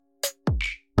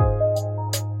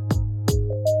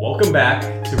Welcome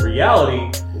back to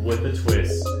reality with a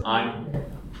twist. I'm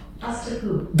Us to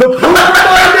poop. The poop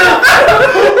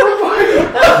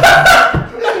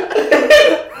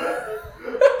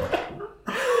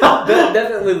That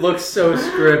definitely looks so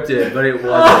scripted, but it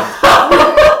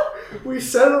wasn't. We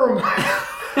set a reminder.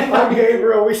 I'm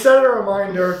Gabriel. We set a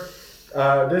reminder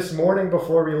this morning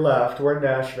before we left. We're in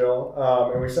Nashville,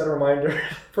 and we set a reminder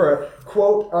for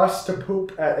quote us to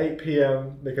poop at 8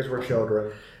 p.m. because we're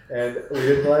children, and we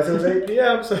didn't realize it was 8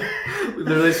 p.m. So We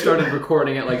literally started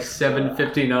recording at like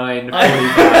 7:59.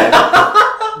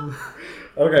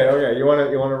 Okay. You want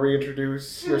to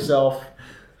reintroduce yourself?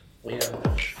 Yeah.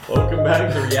 Welcome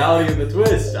back to reality with a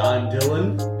twist. I'm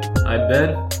Dylan. I'm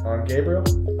Ben. I'm Gabriel,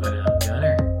 And I'm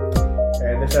Gunner.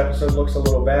 and this episode looks a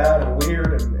little bad and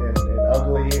weird and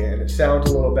ugly, and it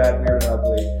sounds a little bad, weird, and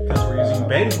ugly. Because we're using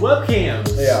Ben's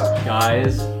webcams. Yeah.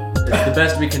 Guys, it's the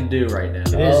best we can do right now.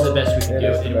 It is the best we can It do,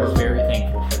 is the and we're best. very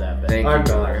thankful for that. Ben. Thank I'm you,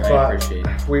 Gunner. not, I but appreciate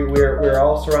it. We're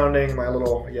all surrounding my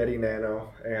little Yeti Nano,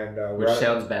 and Which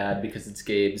sounds bad because it's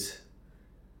Gabe's.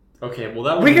 Okay, well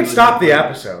that was we can really stop the good.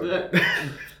 episode.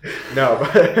 No,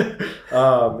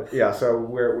 but yeah. So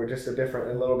we're just a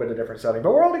little bit of different setting,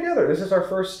 but we're all together. This is our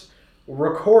first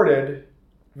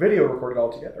video recorded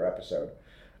all together episode.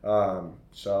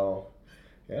 So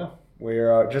yeah,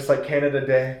 we're just like Canada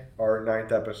Day, our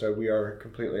 9th episode. We are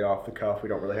completely off the cuff. We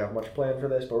don't really have much planned for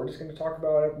this, but we're just going to talk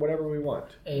about whatever we want.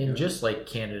 And just like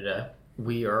Canada,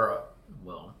 we are,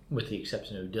 well, with the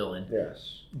exception of Dylan,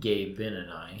 Yes. Gabe, Ben, and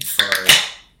I are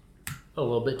a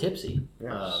little bit tipsy.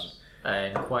 Yes.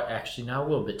 And quite not a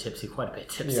little bit tipsy, quite a bit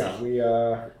tipsy. Yeah, we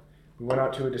went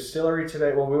out to a distillery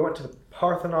today. Well, we went to the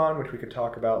Parthenon, which we could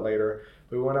talk about later.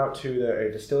 We went out to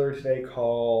a distillery today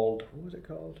called, what was it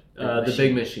called? The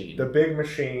Big Machine. The Big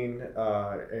Machine.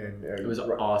 And It was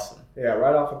awesome. Yeah,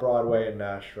 right off of Broadway in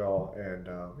Nashville, and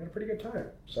we had a pretty good time.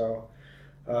 So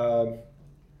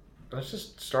let's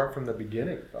just start from the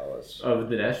beginning, fellas. Of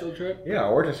the Nashville trip? Yeah,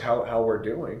 or just how we're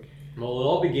doing. Well, it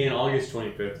all began August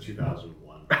 25th, 2001.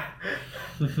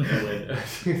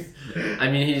 I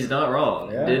mean, he's not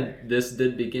wrong. Yeah. This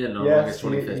did begin on Yes, August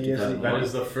 25th, he is- 2001. That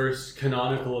is the first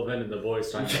canonical event in the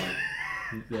Boys timeline.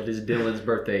 That is Dylan's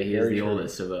birthday. He is Very the true.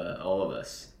 oldest of all of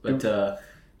us. But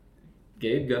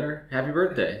Gabe, Gunner, happy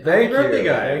birthday. Thank you, birthday,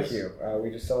 guys. Thank you. We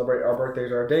just celebrate, our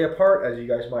birthdays are a day apart, as you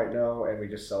guys might know, and we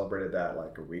just celebrated that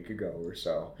like a week ago or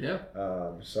so. Yeah.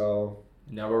 So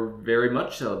Now we're very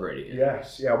much celebrating it.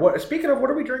 yes, yeah. Speaking of,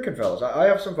 what are we drinking, fellas? I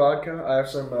have some vodka. I have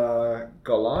some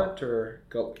Gallant or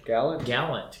Gallant.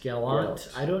 Gallant.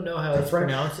 I don't know how It's it's French.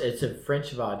 pronounced. It's a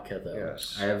French vodka, though.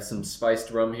 Yes. I have some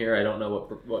spiced rum here. I don't know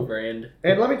what brand.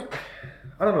 And I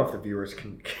don't know if the viewers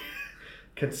can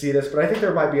see this, but I think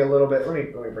there might be a little bit. Let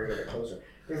me bring it a bit closer.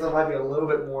 I think there might be a little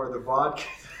bit more of the vodka.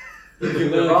 You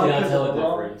literally cannot tell the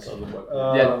difference on the web.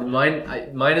 Yeah,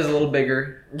 mine is a little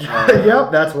bigger. Yep,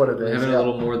 that's what it We're is. having yeah. a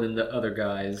little more than the other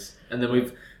guys, and then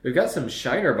we've got some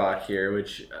Shinerbach here,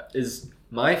 which is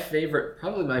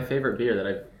probably my favorite beer that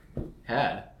I've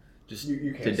had just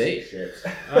You can't to date. see shit.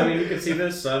 I mean, you can see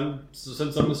this. Since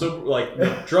I'm the sober,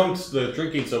 the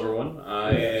drinking sober one, I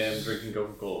am drinking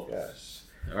Coca-Cola. Yes.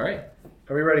 All right.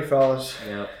 Are we ready, fellas?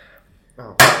 Yeah.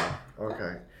 Oh,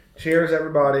 okay. Cheers,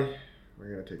 everybody. We're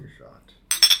gonna take a shot.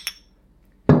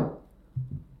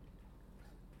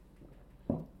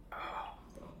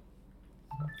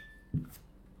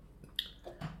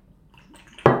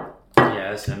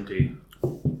 Yeah, it's empty.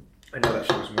 I know that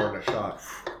shit was more than a shot.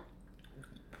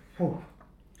 Whew.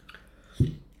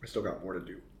 I still got more to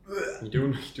do. You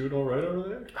doing all right over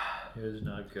there? It was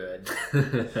not good.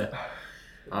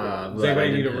 Does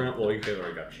anybody need a rent? Well, you guys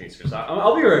already got chasers.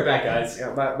 I'll be right back, guys.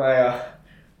 Yeah,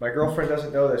 my girlfriend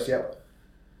doesn't know this yet,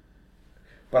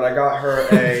 but I got her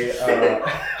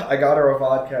a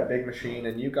vodka at Big Machine,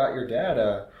 and you got your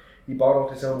dad he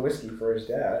bottled his own whiskey for his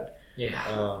dad.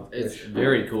 Yeah. It's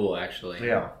very cool, actually.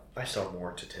 Yeah, I still have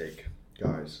more to take,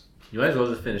 guys. You might as well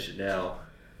just finish it now.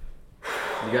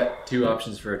 You got two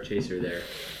options for a chaser there.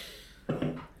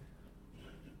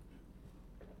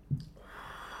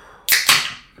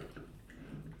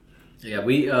 Yeah,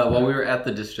 we while we were at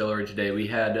the distillery today, we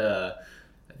had I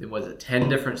think was it 10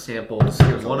 different samples.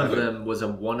 One of them was a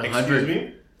 100. Excuse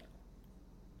me?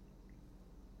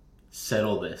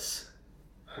 Settle this.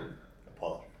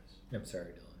 Apologize. I'm sorry,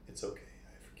 Dylan. It's okay. I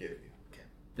forgive you.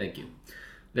 Thank you.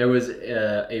 There was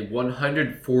a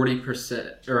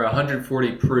 140% or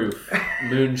 140 proof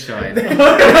moonshine. they put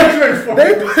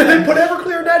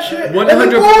Everclear in that shit.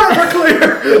 100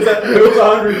 Everclear. It was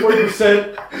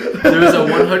 140%. There was a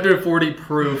 140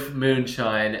 proof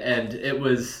moonshine, and it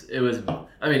was.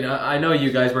 I mean, I know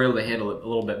you guys were able to handle it a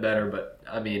little bit better, but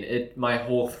I mean, my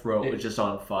whole throat was just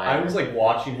on fire. I was like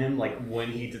watching him like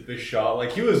when he did the shot,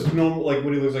 like he was normal, like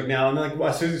what he looks like now, and like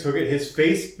as soon as he took it, his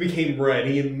face became red.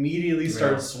 He immediately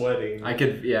started sweating. I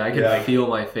could feel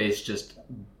my face just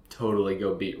totally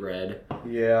go beet red.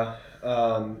 Yeah.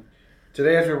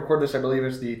 Today, as we record this, I believe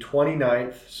is the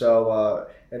 29th. So,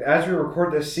 and as we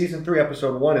record this, season 3,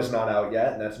 episode 1 is not out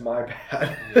yet, and that's my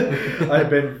bad. I've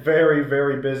been very,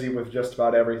 very busy with just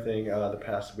about everything the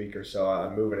past week or so.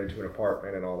 I'm moving into an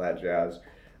apartment and all that jazz.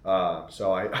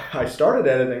 So I started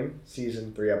editing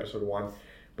season 3, episode 1,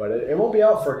 but it won't be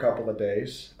out for a couple of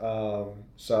days.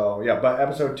 So yeah, but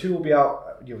episode 2 will be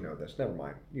out. You know this. Never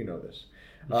mind. You know this.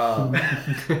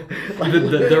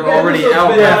 They're already out,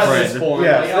 my friend.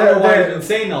 Yes, I don't know why I've been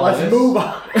saying all let's this. move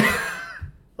on.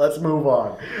 Let's move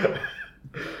on.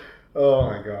 Oh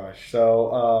my gosh.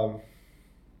 So,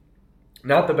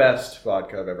 not the best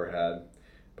vodka I've ever had,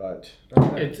 but oh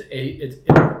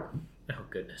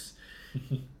goodness.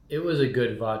 It was a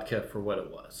good vodka for what it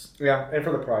was. yeah, and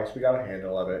for the price, we got a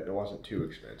handle of it. It wasn't too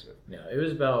expensive. No, it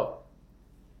was about,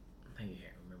 I can't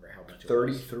remember how much it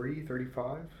was. 33,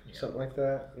 35, Yeah. something like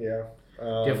that. Yeah.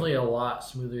 Definitely a lot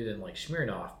smoother than like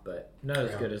Smirnoff, but not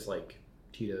as Yeah. good as like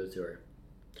Tito's or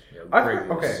I've Grey heard,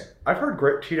 Goose. okay, I've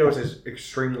heard Tito's is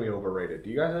extremely overrated. Do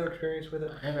you guys have experience with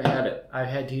it? I haven't had it. I've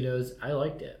had Tito's. I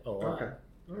liked it a lot. Okay.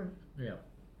 All right. Yeah.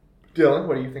 Dylan,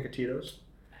 what do you think of Tito's?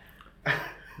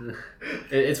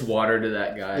 It's water to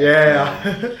that guy.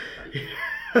 Yeah.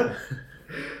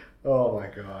 Oh my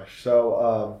gosh.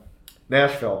 So,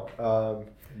 Nashville.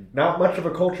 Not much of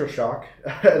a culture shock,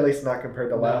 at least not compared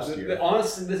to last year.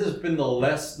 Honestly, this has been the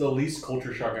least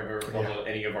culture shock I've ever felt on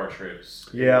any of our trips.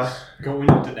 Yeah. Going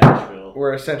into Nashville.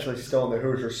 We're essentially still in the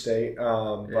Hoosier state,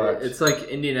 but It's like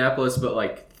Indianapolis, but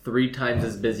like 3 times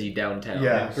as busy downtown.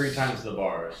 Yeah. And 3 times the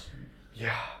bars.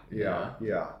 yeah.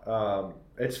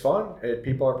 It's fun.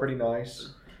 People are pretty nice.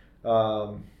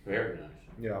 Very nice.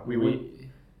 Yeah, We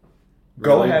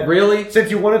go really? ahead. Really?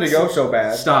 Since you wanted to go so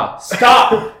bad, Stop.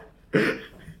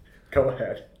 go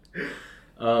ahead.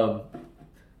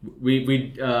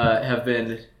 We have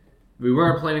been. We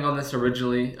weren't planning on this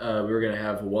originally. We were gonna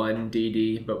have one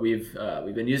DD, but we've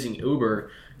been using Uber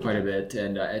quite a bit,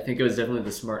 and I think it was definitely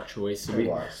the smart choice. So It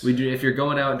was. we do. If you're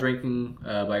going out drinking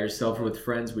by yourself or with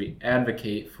friends, we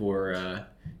advocate for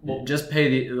just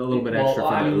pay a little bit extra for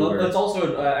I the mean, Uber. let's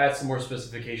also add some more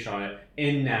specification on it.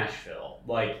 In Nashville,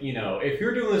 like, you know, if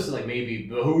you're doing this in like maybe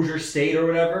the Hoosier State or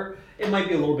whatever, it might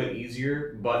be a little bit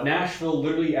easier. But Nashville,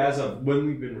 literally, as of when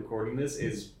we've been recording this,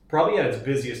 is probably at its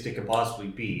busiest it could possibly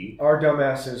be. Our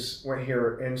dumbasses went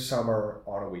here in summer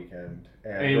on a weekend,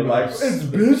 and And we're like, it's it's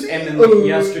busy. And then like,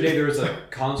 yesterday there was a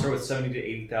concert with 70 to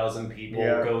 80,000 people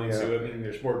Yeah, going yeah. to it. I mean,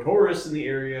 there's more tourists in the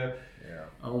area. Yeah.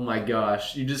 Oh my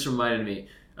gosh! You just reminded me.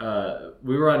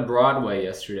 We were on Broadway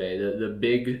yesterday,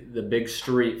 the big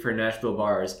street for Nashville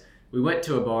bars. We went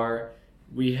to a bar.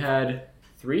 We had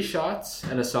 3 shots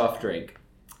and a soft drink,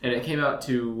 and it came out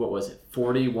to, what was it,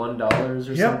 $41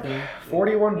 or something?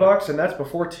 $41, and that's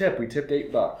before tip. We tipped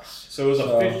 $8. So it was a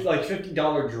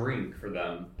 $50 drink for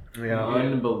them. Yeah.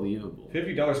 Unbelievable.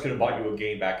 $50 could have bought you a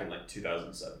game back in like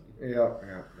 2007. Yeah.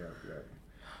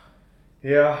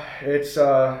 Yeah, it's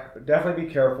definitely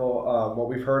be careful. What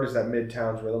we've heard is that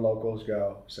Midtown's where the locals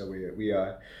go. So we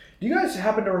do you guys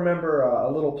happen to remember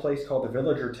a little place called the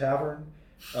Villager Tavern?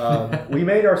 We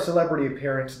made our celebrity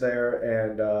appearance there,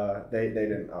 and they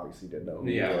didn't know who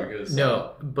we were. Because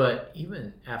No, but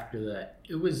even after that,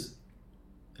 it was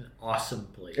an awesome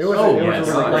place. It was, Oh, it yes. was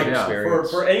a really Like, good yeah.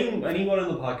 experience. For anyone on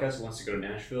the podcast who wants to go to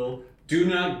Nashville, do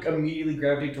not immediately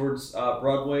gravitate towards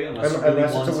Broadway unless you really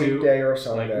Unless want it's a to. weekday or a Like,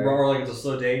 Sunday. or like it's a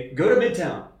slow day. Go to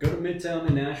Midtown. Go to Midtown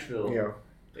in Nashville. Yeah.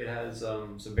 It has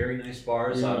some very nice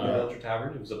bars. Yeah. The Villager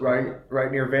Tavern. It was a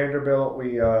Right near Vanderbilt,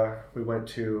 we went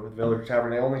to the Villager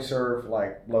Tavern. They only serve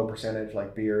like low percentage,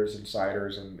 like beers and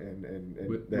ciders, and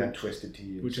they had twisted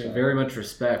tea. And Which I stuff. very much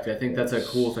respect. I think that's a Yes.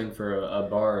 cool thing for a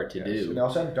bar to Yes. do. And they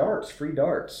also had darts, free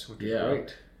darts, which is Yeah.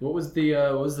 great. What was the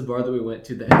bar that we went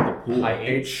to that had the pool?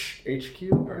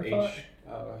 HQ or I thought?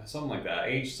 something like that.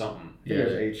 H something. I think it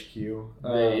was HQ.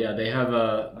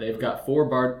 They've got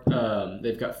 4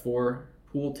 they've got 4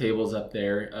 pool tables up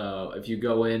there. If you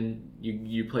go in,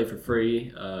 you play for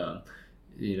free.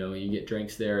 You get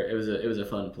drinks there. It was a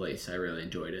fun place. I really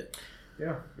enjoyed it.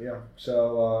 Yeah.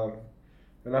 So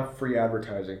enough free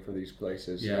advertising for these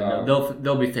places. Yeah,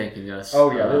 they'll be thanking us.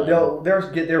 Oh yeah,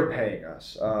 they're paying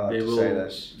us they to will say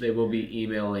this. They will be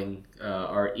emailing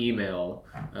our email.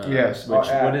 Yes.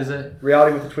 What is it?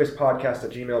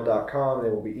 realitywithatwistpodcast@gmail.com. They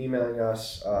will be emailing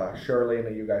us. Surely,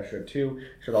 and you guys should too. You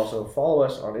should also follow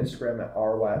us on Instagram at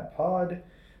rwatpod.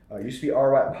 Used to be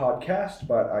rwat podcast,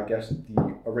 but I guess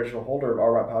the original holder of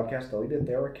rwat podcast deleted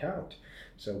their account.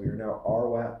 So we are now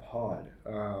rwatpod.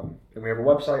 And we have a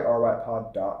website,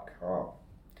 rwatpod.com.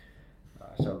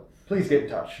 So please get in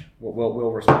touch.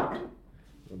 We'll respond.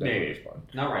 We'll definitely Maybe. respond.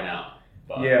 Not right now.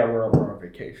 But Yeah, we're on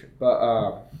vacation.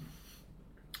 But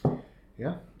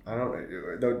yeah, I don't.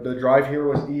 The drive here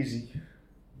was easy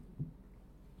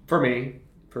for me.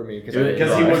 Because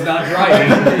he was not driving.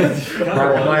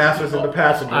 my ass was in the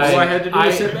passenger. All I had to do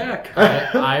was sit back.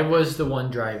 I was the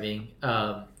one driving.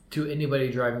 To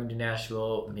anybody driving to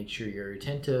Nashville, make sure you're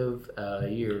attentive.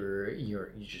 You're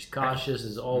just cautious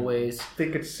as always. I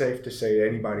think it's safe to say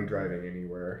anybody driving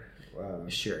anywhere.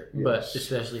 Sure, Yes. but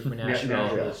especially for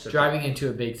Nashville, Nashville. driving into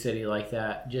a big city like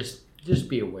that, just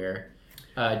be aware.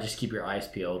 Just keep your eyes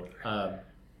peeled.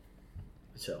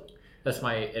 So that's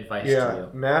my advice to Yeah, you.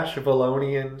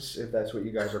 Nashvilleonians, if that's what you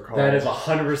guys are called. That is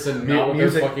 100% not what they're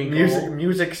fucking called.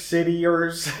 Music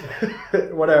cityers,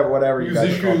 whatever you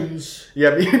guys call. Musicians.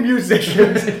 Yeah,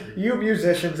 musicians. You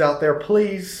musicians out there,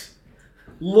 please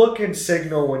look and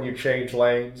signal when you change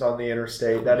lanes on the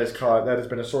interstate. That has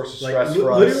been a source of stress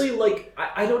for us. Literally,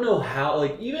 I don't know how,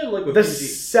 even with The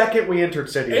second we entered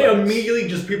city limits. immediately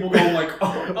just people going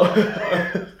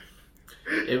oh.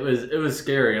 It was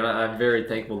scary, and I'm very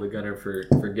thankful to Gunnar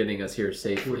for getting us here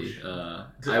safely.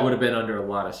 I would have been under a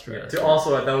lot of stress.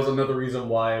 Also, that was another reason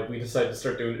why we decided to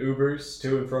start doing Ubers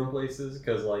to and from places,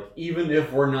 because even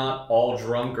if we're not all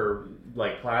drunk or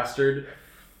plastered,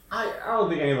 I don't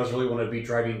think any of us really want to be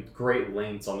driving great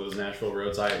lengths on those Nashville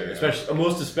roads either. Yeah.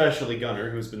 Most especially Gunnar,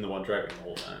 who's been the one driving the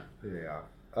whole time. Yeah.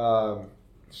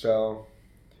 So,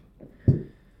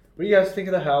 what do you guys think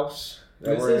of the house?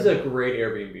 that This we're is in? a great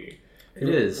Airbnb. It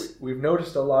is. We've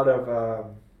noticed a lot of,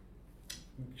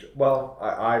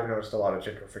 I've noticed a lot of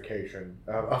gentrification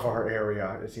of our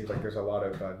area. It seems like there's a lot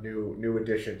of new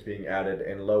additions being added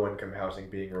and low-income housing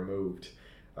being removed,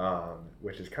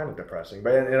 which is kind of depressing.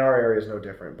 But in our area is no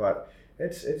different. But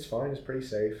it's fine. It's pretty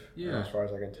safe, as far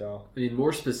as I can tell. I mean,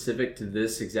 more specific to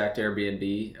this exact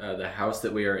Airbnb, the house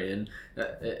that we are in,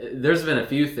 there's been a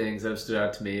few things that have stood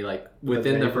out to me.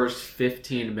 Within the first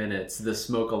 15 minutes, the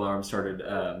smoke alarm started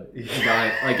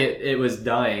dying. It was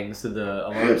dying, so the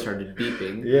alarm started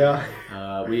beeping. Yeah.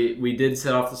 We did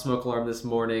set off the smoke alarm this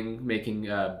morning,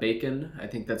 making bacon. I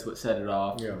think that's what set it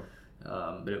off. Yeah.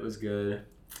 But it was good.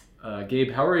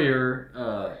 Gabe, how are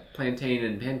your plantain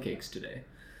and pancakes today?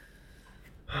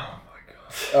 Oh my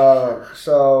god.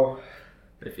 So.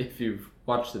 If you've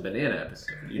watched the banana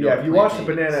episode, If you watch the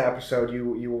banana episode,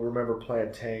 you will remember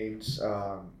plantains.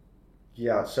 So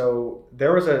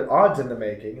there was odds in the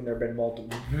making, and there have been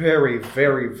very,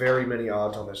 very, very many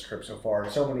odds on this trip so far.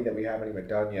 So many that we haven't even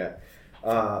done yet.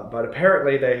 But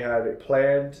apparently they had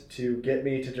planned to get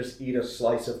me to just eat a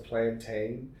slice of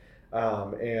plantain,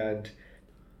 and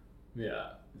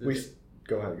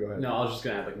Go ahead. No, I was just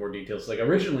going to add more details.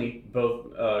 Originally,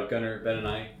 both Gunnar, Ben, and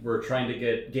I were trying to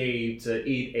get Gabe to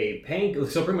eat a pancake.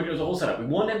 So pretty much it was a whole setup. We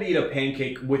wanted him to eat a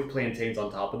pancake with plantains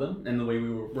on top of them. And the way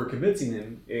we were convincing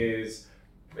him is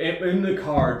in the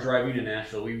car driving to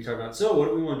Nashville, we were talking about, so what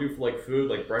do we want to do for food,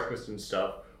 breakfast and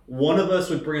stuff. One of us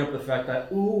would bring up the fact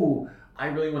that, I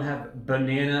really want to have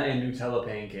banana and Nutella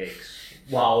pancakes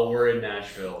while we're in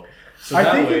Nashville. So I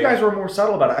think you guys were more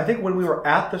subtle about it. I think when we were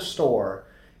at the store,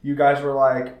 you guys were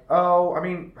like, how about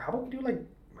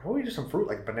we do some fruit,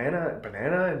 banana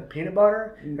and peanut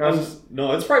butter?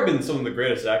 No, it's probably been some of the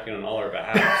greatest acting on all our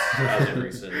behalves as of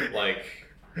recent.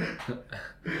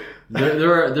 There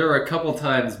were a couple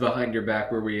times behind your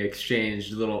back where we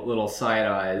exchanged little side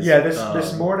eyes. Yeah,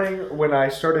 this morning when I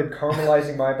started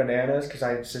caramelizing my bananas because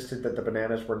I insisted that the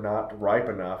bananas were not ripe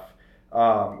enough.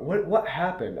 What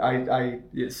happened?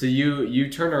 So you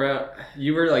turned around.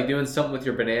 You were doing something with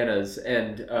your bananas,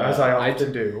 and as I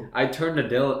often do. I turned to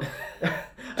Dylan.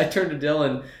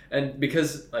 And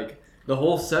because the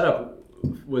whole setup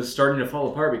was starting to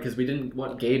fall apart because we didn't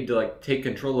want Gabe to take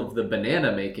control of the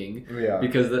banana making. Yeah.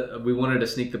 Because we wanted to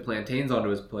sneak the plantains onto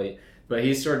his plate. But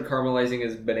he started caramelizing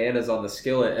his bananas on the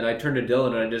skillet, and I turned to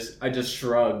Dylan and I just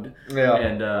shrugged.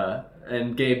 Yeah.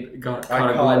 And Gabe caught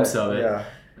a glimpse of it. Yeah.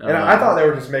 And I thought they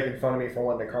were just making fun of me for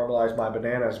wanting to caramelize my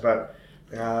bananas, but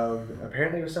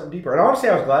apparently it was something deeper. And honestly,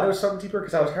 I was glad it was something deeper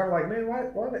because I was kind of like, man, why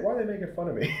are they making fun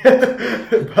of me?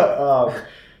 But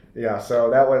Yeah, so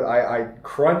that was I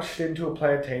crunched into a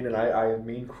plantain, and I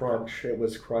mean crunch. It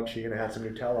was crunchy, and it had some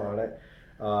Nutella on it.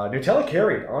 Nutella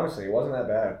carried, honestly. It wasn't that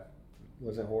bad. It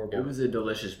wasn't horrible. It was a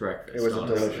delicious breakfast. It was a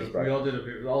honestly. delicious breakfast. We all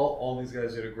did all these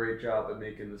guys did a great job at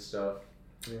making this stuff.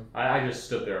 Yeah. I just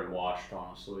stood there and watched,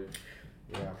 honestly.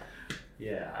 Yeah.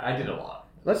 Yeah, I did a lot.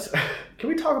 Can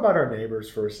we talk about our neighbors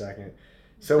for a second?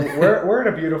 So we're in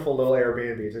a beautiful little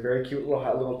Airbnb. It's a very cute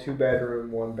little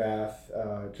 2-bedroom, 1-bath,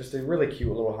 just a really cute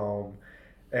little home.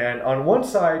 And on one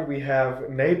side we have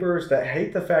neighbors that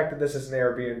hate the fact that this is an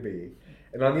Airbnb,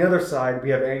 and on the other side we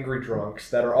have angry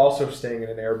drunks that are also staying in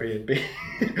an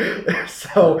Airbnb.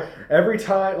 So every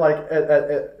time, like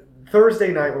at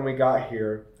Thursday night when we got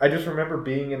here, I just remember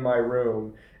being in my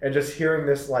room and just hearing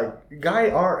this like guy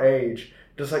our age.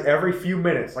 Just like every few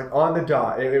minutes, like on the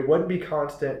dot. It wouldn't be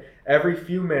constant. Every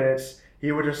few minutes,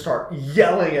 he would just start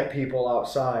yelling at people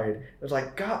outside. It was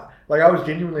like, God, like I was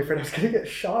genuinely afraid I was going to get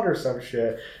shot or some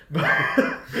shit. But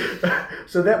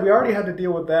so that we already had to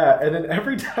deal with that. And then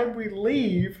every time we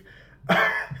leave,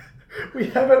 we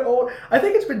have I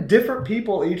think it's been different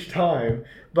people each time,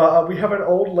 but we have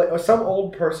some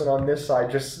old person on this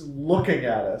side just looking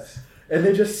at us. And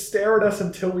they just stare at us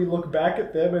until we look back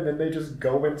at them, and then they just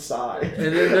go inside.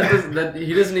 And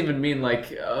he doesn't even mean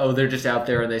like, oh, they're just out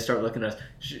there and they start looking at us.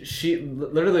 She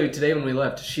literally today when we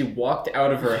left, she walked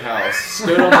out of her house,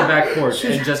 stood on the back porch,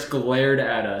 and just glared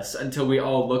at us until we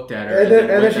all looked at her. And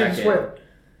then she just went,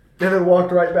 and then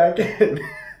walked right back in.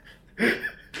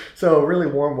 So a really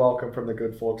warm welcome from the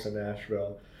good folks in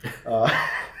Nashville. You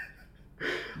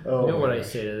know what I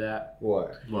say to that?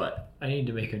 What? I need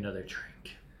to make another drink.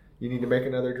 You need to make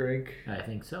another drink? I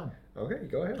think so. Okay,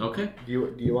 go ahead. Okay.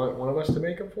 Do you want one of us to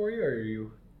make them for you, or are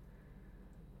you?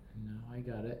 No, I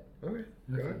got it. Okay,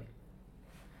 go ahead.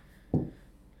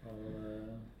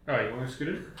 Alright, you want to scoot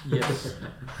it? Yes.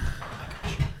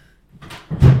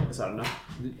 Is that enough?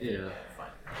 Yeah.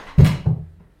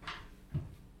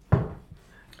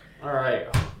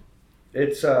 Alright.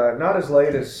 It's not as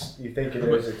late as you think it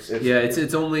is.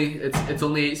 It's only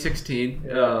 8:16.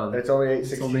 Yeah, it's only 8:16.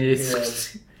 It's only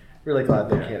 8:16. Really glad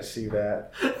they can't see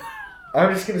that.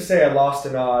 I'm just gonna say I lost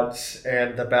an odds,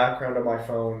 and the background of my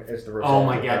phone is the result. Oh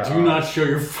my of god! that Do not odds. show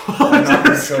your I'm phone not to the gonna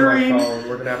show my screen. phone.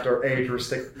 We're gonna have to age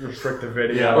restrict the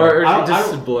video. Yeah. Or I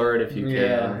just blur it if you can.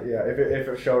 Yeah. If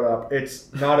it showed up,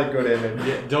 it's not a good image.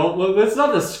 Yeah, let's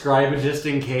not describe it just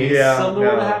in case something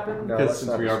were to happen. No, Because let's since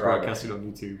not we are describe it. broadcasting on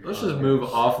YouTube. Let's just move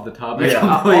off the topic. Yeah.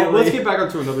 completely. Let's get back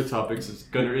onto another topic since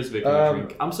Gunnar is making a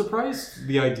drink. I'm surprised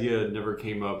the idea never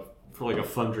came up for like a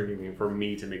fun drinking game for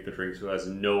me to make the drinks who has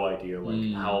no idea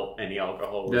how any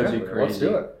alcohol works. That'd be Yeah, let's crazy.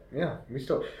 do it. Yeah,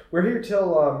 we're here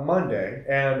till Monday,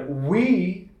 and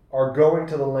we are going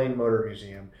to the Lane Motor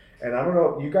Museum. And I don't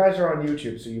know, you guys are on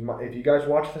YouTube, so if you guys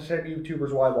watch the same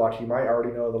YouTubers I watch, you might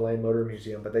already know the Lane Motor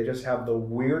Museum. But they just have the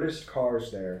weirdest cars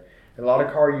there, and a lot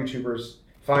of car YouTubers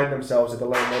find themselves at the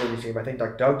Lane Motor Museum. I think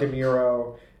like Doug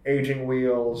DeMuro, Aging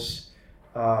Wheels.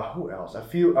 Who else? A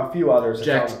few others.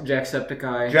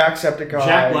 Jacksepticeye. Jacksepticeye.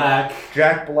 Jack Black.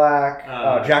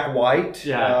 Jack White.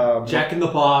 Yeah. Jack in the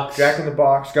Box. Jack in the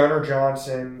Box. Gunnar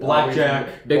Johnson.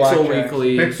 Blackjack. Pixel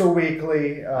Weekly. Pixel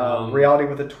Weekly. Reality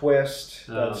with a Twist.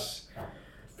 That's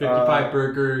 55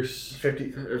 Burgers.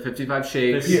 55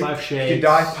 Shakes. 55 Shakes.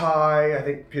 PewDiePie. I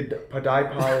think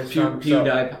PewDiePie is from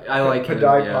PewDiePie. I like him.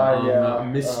 PewDiePie. Yeah.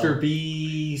 Mr.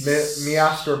 Beast.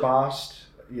 Measter Bost.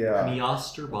 Yeah.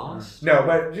 Measter Boss? No,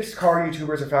 but just car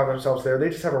YouTubers have found themselves there. They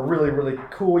just have a really, really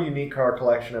cool, unique car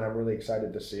collection, and I'm really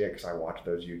excited to see it because I watch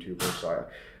those YouTubers. So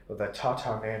that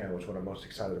Tata Nano is what I'm most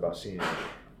excited about seeing.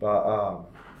 But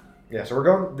yeah, so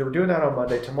we're doing that on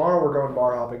Monday. Tomorrow we're going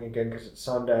bar hopping again because it's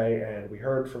Sunday, and we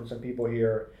heard from some people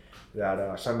here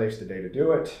that Sunday's the day to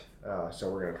do it. So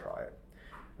we're gonna try it.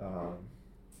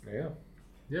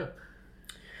 Yeah.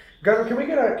 Gunnar, can we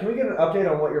get an update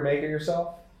on what you're making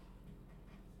yourself?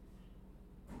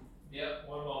 Yep,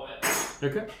 one moment.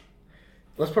 Okay.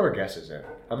 Let's put our guesses in.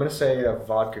 I'm going to say a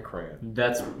vodka cran.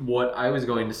 That's what I was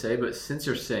going to say, but since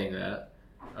you're saying that,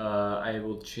 I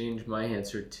will change my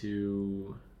answer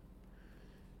to.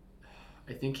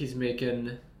 I think he's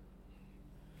making.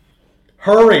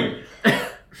 Hurry!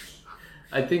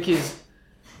 I think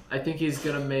he's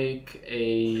gonna make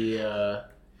a.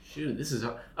 Shoot, this is.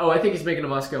 I think he's making a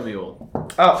Moscow Mule.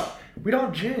 Oh, we don't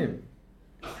have gin.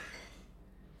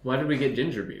 Why did we get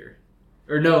ginger beer?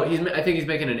 Or no, I think he's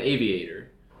making an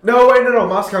Aviator. No, wait, no.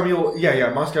 Moscow Mule. Yeah.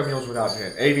 Moscow Mule's without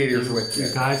gin. Aviator's with You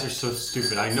gin. guys are so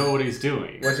stupid. I know what he's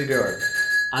doing. What's he doing?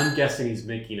 I'm guessing he's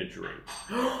making a drink.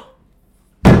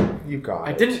 You got it.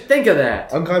 I didn't think of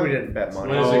that. I'm glad we didn't bet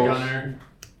money. What is it, Gunnar?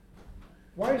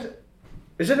 Why is it?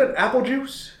 Is it an apple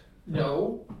juice?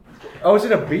 No, Oh, is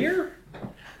it a beer?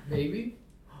 maybe.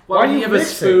 Why do you you have a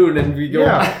mix it? spoon and we go?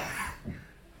 Yeah.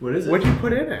 What is it? What'd you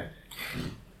put in it?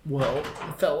 Well,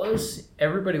 fellas,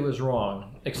 everybody was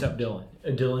wrong except Dylan.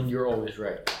 Dylan, you're always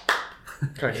right.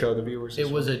 Can I show the viewers? It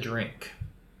was a drink.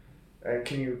 And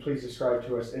can you please describe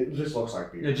to us? It just looks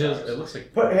like beer. It looks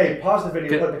like. Hey, pause the video.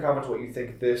 Okay. Put in the comments what you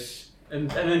think this. And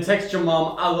then text your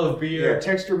mom, I love beer. Yeah,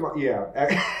 text your mom. Yeah.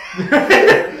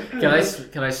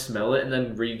 Can I smell it and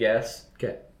then re-guess?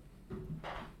 Okay.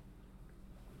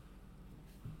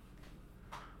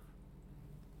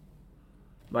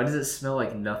 Why does it smell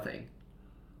like nothing?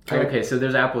 Can I- Okay, so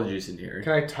there's apple juice in here.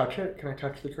 Can I touch it? Can I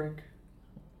touch the drink?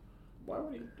 Why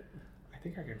would you? I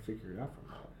think I can figure it out from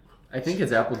that. I think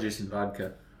it's apple juice and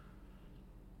vodka.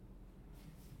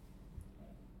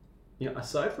 Yeah,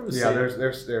 aside from Yeah, there's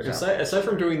aside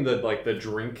from doing the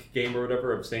drink game or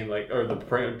whatever of saying like, or the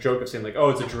joke of saying like, oh,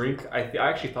 it's a drink. I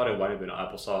actually thought it might have been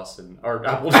applesauce or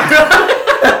apple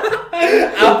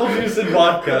apple juice and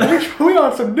vodka. we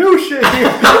on some new shit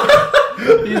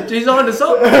here. He's on to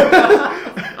something.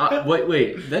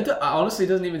 Wait. That honestly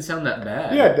doesn't even sound that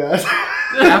bad. Yeah, it does.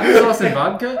 Applesauce and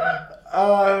vodka.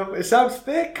 It sounds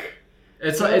thick.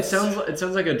 It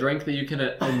sounds like a drink that you can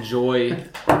enjoy,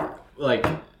 like.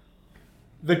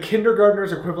 The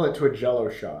kindergartner's equivalent to a Jello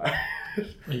shot.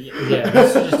 Yeah,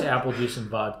 this is just apple juice and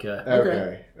vodka.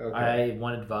 Okay. I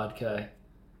wanted vodka,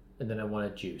 and then I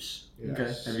wanted juice. Yes.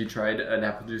 Okay. Have you tried an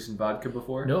apple juice and vodka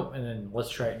before? Nope, and then let's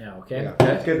try it now, okay? Yeah.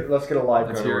 Let's get a live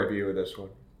Let's kind of hear it. review of this one.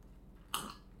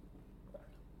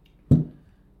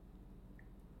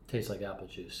 Tastes like apple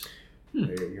juice. You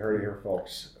heard it here,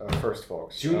 folks. First,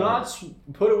 folks. Do not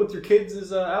put it with your kids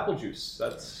as apple juice.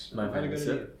 That's My not a good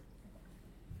favorite idea.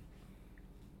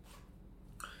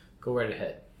 Go right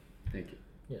ahead. Thank you.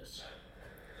 Yes.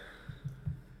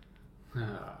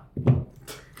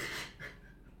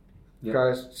 Yep.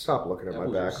 Guys, stop looking at my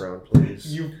Apple juice. background,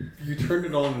 please. You turned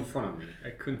it on in front of me.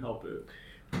 I couldn't help it.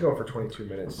 Go for 22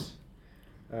 minutes.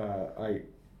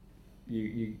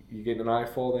 You getting an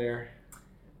eyeful there?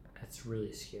 That's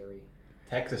really scary.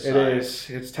 Texas It size. is.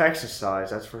 It's Texas size.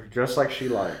 That's for just like she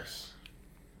likes.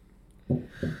 Oh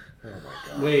my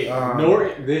god.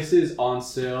 Wait, this is on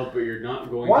sale, but you're not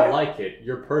going What? to like it.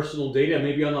 Your personal data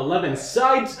may be on 11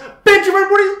 sites. Benjamin,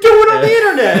 what are you doing on the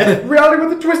internet? Reality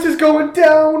with the twist is going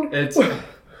down.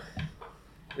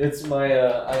 It's my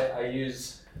I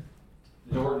use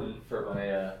Norton for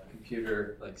my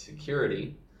computer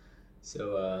security.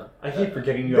 So I keep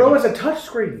forgetting you. Bro, have it's a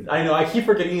touchscreen. I know. I keep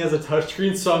forgetting he has a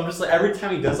touchscreen, so I'm just like every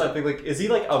time he does, I think like, is he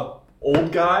like a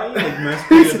old guy, like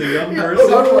masquerading as a young person?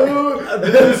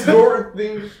 This Norton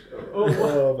thing.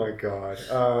 Oh my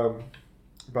god.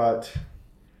 But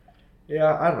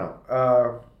yeah, I don't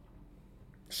know.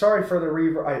 Sorry for the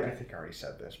reverb. I think I already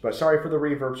said this, but sorry for the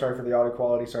reverb. Sorry for the audio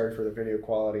quality. Sorry for the video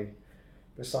quality.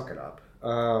 But suck it up.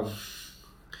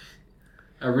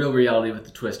 a real reality with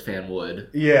the twist fan would.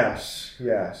 Yes.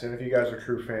 And if you guys are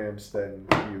true fans, then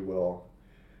you will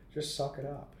just suck it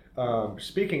up.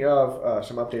 Speaking of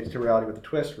some updates to Reality with the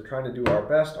Twist, we're trying to do our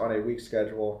best on a week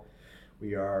schedule.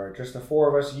 We are just the four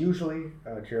of us usually.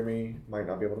 Jeremy might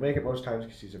not be able to make it most times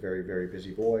because he's a very, very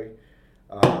busy boy.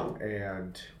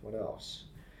 And what else?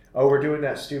 Oh, we're doing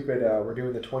that stupid, we're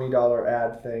doing the $20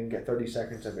 ad thing. Get 30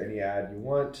 seconds of any ad you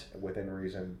want within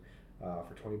reason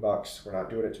for $20. We're not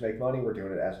doing it to make money. We're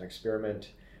doing it as an experiment.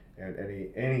 And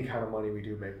any kind of money we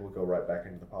do make will go right back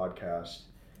into the podcast.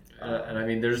 And I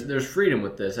mean, there's freedom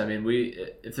with this. I mean,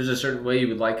 if there's a certain way you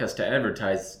would like us to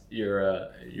advertise your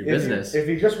business. If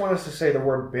you just want us to say the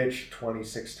word bitch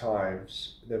 26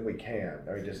 times, then we can.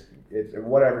 I mean,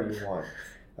 whatever you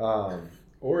want.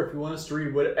 Or if you want us to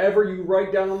read whatever you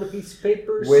write down on the piece of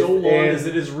paper, so Within long as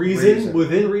it is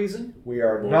within reason. We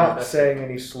are Well, not that's- saying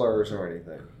any slurs or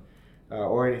anything.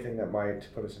 Or anything that might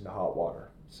put us into hot water.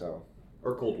 So,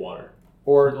 Or cold water.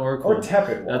 or cold.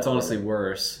 tepid water. That's honestly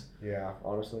worse. Yeah,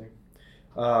 honestly.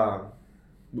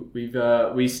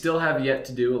 We still have yet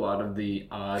to do a lot of the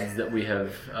odds that we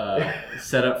have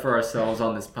set up for ourselves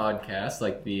on this podcast,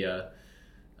 like the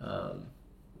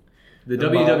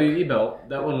WWE belt.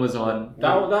 That one was on.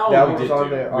 That That one was we did on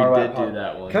do. the We RLAP did pod. do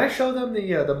that one. Can I show them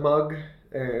the mug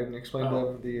and explain to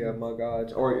them the mug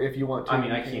odds? Or if you want to. I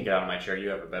mean, I can't get out of my chair. You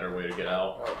have a better way to get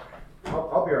out.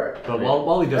 I'll be right. But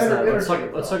while he does that, let's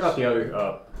Entertain talk about the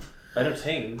other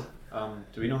entertain.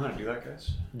 Do we know how to do that,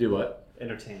 guys? Do what?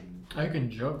 Entertain. I can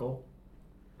juggle.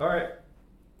 All right.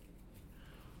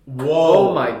 Whoa!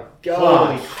 Oh my Holy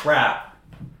gosh. crap!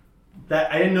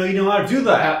 That I didn't know you know how to do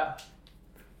that.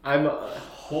 I'm.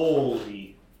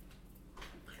 Holy.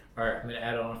 All right, I'm gonna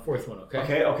add on a fourth one.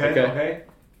 Okay. Okay.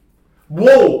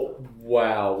 Whoa!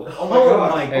 Wow. Oh my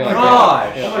god. Hang on,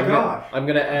 gosh! hang on. Oh my god. I'm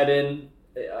gonna add in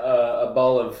a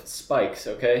ball of spikes,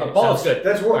 okay? A ball Sounds good.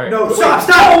 That's what. All right. No, Wait.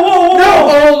 stop! Whoa, whoa, whoa! No!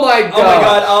 Oh my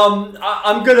god! Oh my god,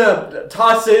 I'm gonna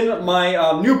toss in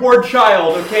my newborn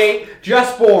child, okay?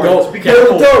 Just born. Don't. Be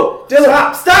careful.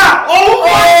 Dylan, stop! Oh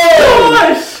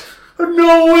my gosh!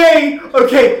 No way!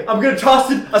 Okay, I'm gonna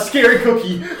toss in a scary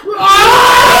cookie.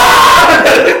 Ah!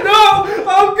 No!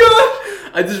 Oh god!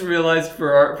 I just realized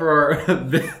for our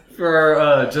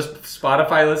just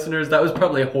Spotify listeners, that was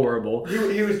probably horrible.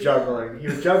 He was juggling. He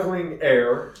was juggling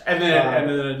air. And then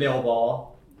a nail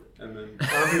ball. And then I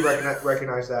don't know if you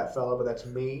recognize that fella, but that's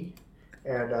me.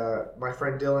 And my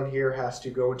friend Dylan here has to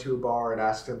go into a bar and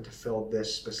ask them to fill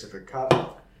this specific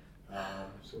cup.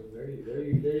 So there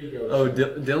you go. Oh,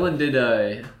 Dylan did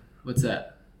what's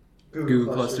that?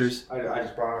 Google clusters. I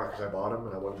just brought them because I bought them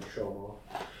and I wanted to show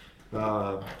them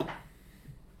off.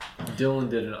 Dylan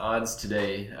did an odds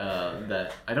today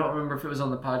that I don't remember if it was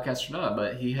on the podcast or not,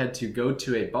 but he had to go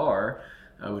to a bar,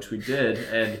 which we did,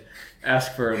 and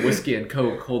ask for a whiskey and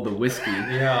Coke, hold the whiskey.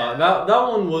 yeah, that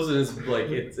one wasn't as like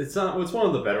it's one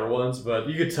of the better ones, but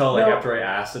you could tell after I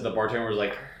asked it, the bartender was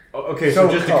like, oh, okay, so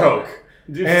just a Coke.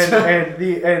 And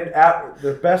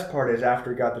the best part is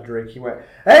after he got the drink, he went,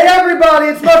 "Hey everybody,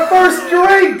 it's my first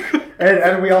drink!"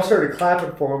 and we all started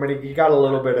clapping for him, and he got a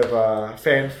little bit of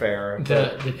fanfare.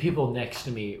 The people next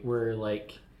to me were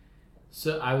like,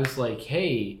 so I was like,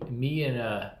 hey, me and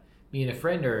a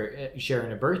friend are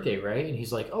sharing a birthday, right? And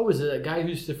he's like, oh, is it a guy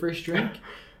who's the first drink?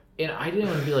 And I didn't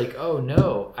want to be like, oh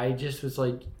no. I just was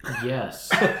like,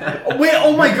 yes. Wait,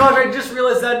 oh my gosh, I just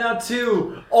realized that now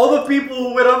too. All the people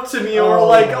who went up to me and were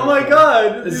like, oh my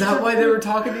god. Is that why they were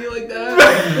talking to you like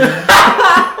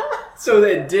that? So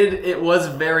it was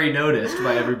very noticed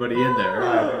by everybody in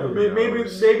there. Maybe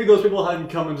those people hadn't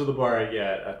come into the bar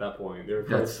yet at that point. They were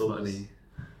probably That's still funny.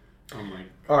 Oh my.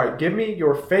 Alright, give me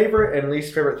your favorite and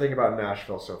least favorite thing about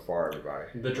Nashville so far, everybody.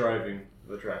 The driving,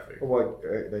 the traffic. Well,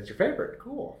 that's your favorite.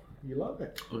 Cool. You love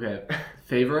it. Okay,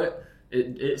 favorite?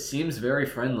 It seems very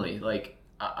friendly. Like,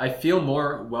 I feel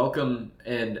more welcome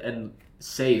and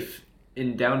safe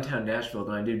in downtown Nashville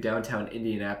than I do downtown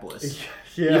Indianapolis.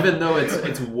 Yeah. Even though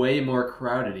it's way more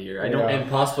crowded here. I don't. Yeah. And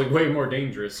possibly way more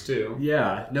dangerous too.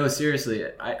 Yeah. No, seriously.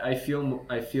 I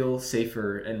feel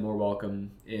safer and more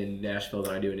welcome in Nashville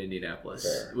than I do in Indianapolis,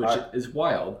 Fair. which is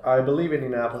wild. I believe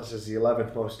Indianapolis is the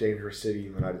 11th most dangerous city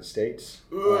in the United States.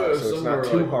 So it's not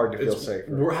too hard to feel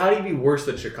safer. How do you be worse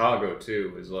than Chicago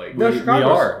too? Is like No, we Chicago's-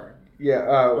 are. Yeah.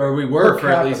 Or we were per for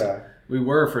at least. capita. We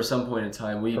were for some point in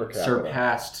time. We Per capita.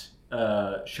 surpassed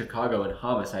Chicago in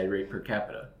homicide rate per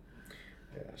capita.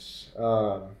 Yes.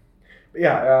 So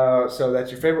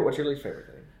that's your favorite. What's your least favorite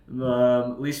thing?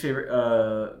 Least favorite,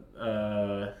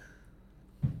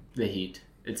 the heat.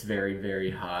 It's very,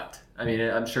 very hot. I mean,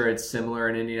 I'm sure it's similar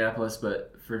in Indianapolis,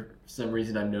 but for some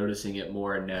reason I'm noticing it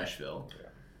more in Nashville.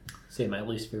 Say my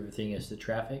least favorite thing is the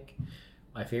traffic.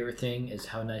 My favorite thing is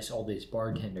how nice all these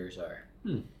bartenders are.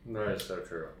 that is so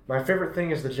true. My favorite thing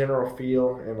is the general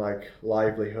feel and like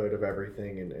livelihood of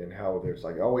everything, and how there's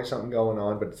like always something going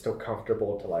on, but it's still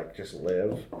comfortable to like just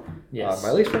live. Yes.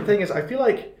 My least favorite thing is I feel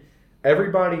like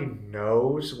everybody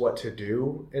knows what to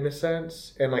do in a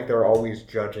sense, and like they're always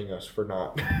judging us for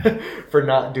not for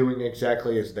not doing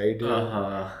exactly as they do.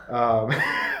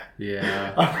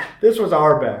 Yeah. This was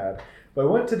our bad. But I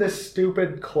went to this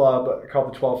stupid club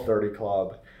called the 1230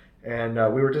 Club, and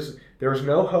there was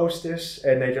no hostess,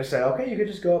 and they just said, okay, you could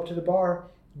just go up to the bar.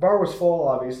 The bar was full,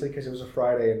 obviously, because it was a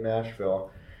Friday in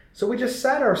Nashville. So we just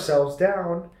sat ourselves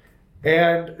down,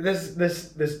 and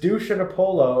this douche in a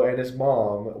polo and his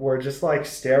mom were just like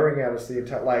staring at us the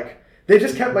entire, like, they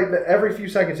just kept like every few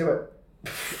seconds it went,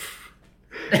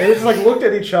 and they just like looked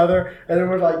at each other, and then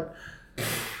we're like,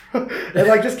 and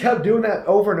like just kept doing that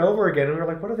over and over again, and we were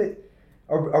like, what are they?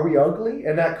 Are we ugly?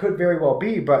 And that could very well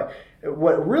be, but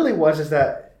what really was is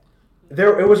that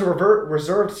it was a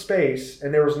reserved space,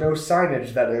 and there was no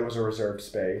signage that it was a reserved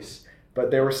space,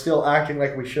 but they were still acting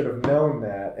like we should have known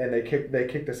that, and they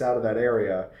kicked us out of that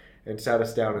area and sat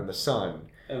us down in the sun.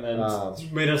 And then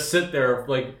made us sit there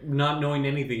like not knowing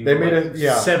anything. They for made like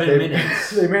us 7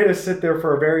 minutes. They made us sit there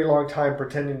for a very long time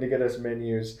pretending to get us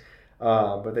menus,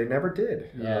 but they never did.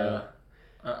 Yeah.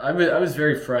 I was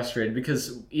very frustrated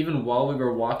because even while we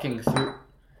were walking through...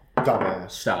 Dumbass.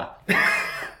 Stop.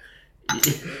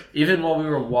 Even while we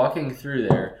were walking through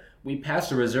there, we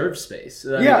passed a reserved space.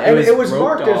 I mean, it was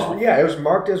roped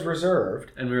marked off. as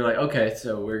reserved. And we were like, okay,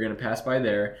 so we're going to pass by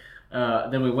there.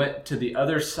 Then we went to the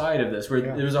other side of this, where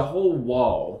there was a whole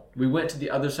wall. We went to the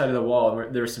other side of the wall,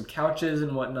 and there were some couches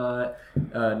and whatnot.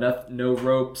 No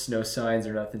ropes, no signs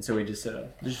or nothing. So we just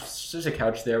said, there's just a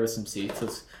couch there with some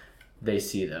seats. They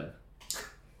see them.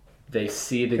 They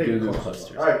see the Goo Goo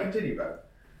clusters. All right, continue, Ben.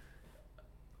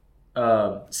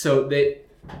 So they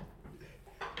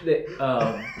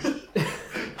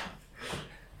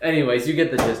anyways, you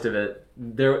get the gist of it.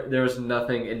 There was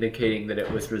nothing indicating that it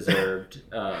was reserved.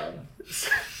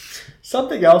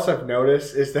 Something else I've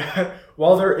noticed is that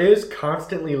while there is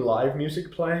constantly live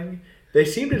music playing, they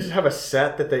seem to just have a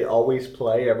set that they always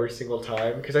play every single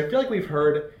time. Because I feel like we've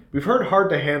heard Hard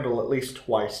to Handle at least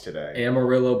twice today.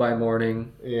 Amarillo by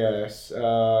Morning. Yes.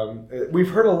 We've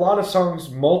heard a lot of songs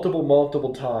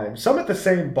multiple times. Some at the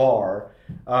same bar.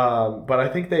 But I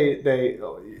think they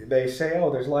say,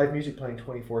 oh, there's live music playing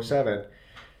 24/7.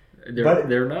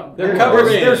 They're not. They're cover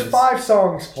bands. There's 5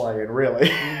 songs playing,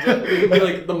 really. It would be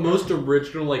like the most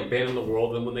original band in the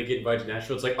world. Then when they get invited to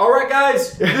Nashville, it's like, all right,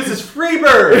 guys, this is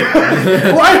Freebird.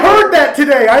 Well, I heard that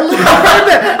today. I literally heard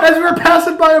that as we were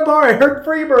passing by a bar. I heard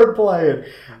Freebird playing.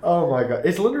 Oh my god,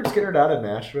 is Leonard Skinner out in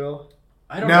Nashville?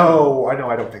 I don't know. I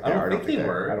don't think they are. I don't think they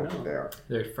were. I don't think they are.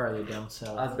 They're farther down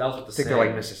south. That was what I think they're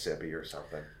like Mississippi or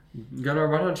something. Gunnar,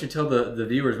 why don't you tell the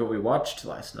viewers what we watched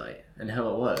last night and how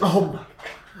it was?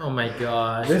 Oh my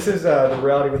gosh. This is the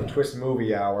Reality with a Twist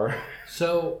movie hour.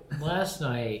 So last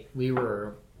night we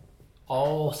were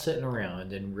all sitting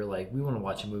around and we're like, we want to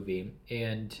watch a movie.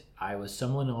 And I was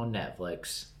stumbling on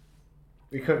Netflix.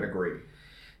 We couldn't agree.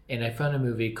 And I found a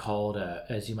movie called,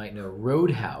 as you might know,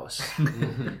 Roadhouse,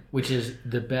 which is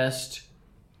the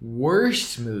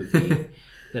worst movie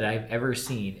that I've ever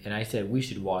seen. And I said, we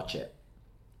should watch it.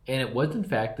 And it was, in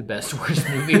fact, the worst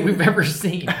movie we've ever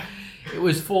seen. It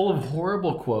was full of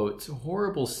horrible quotes,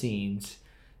 horrible scenes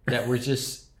that were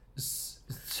just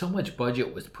so much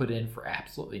budget was put in for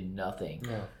absolutely nothing.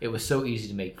 Yeah. It was so easy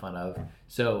to make fun of.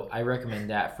 So I recommend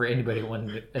that for anybody who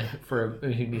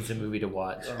needs a movie to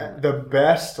watch. The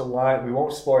best line, we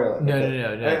won't spoil it. No.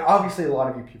 And obviously, a lot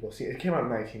of you people see it. It came out in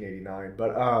 1989,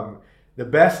 but the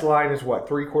best line is what,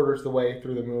 3/4 of the way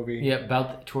through the movie? Yeah,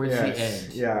 about towards the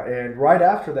end. Yeah, and right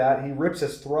after that, he rips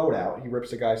his throat out. He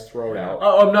rips a guy's throat out.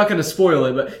 Oh, I'm not going to spoil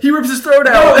it, but he rips his throat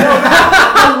out.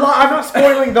 I'm not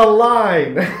spoiling the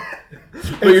line.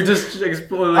 But you're just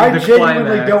spoiling I the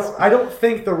genuinely climax. I don't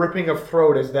think the ripping of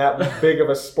throat is that big of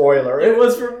a spoiler. It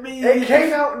was for me. It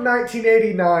came out in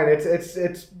 1989.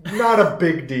 It's not a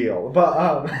big deal,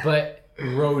 But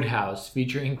Roadhouse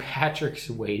featuring Patrick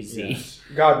Swayze. Yes.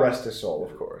 God rest his soul,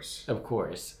 of course. Of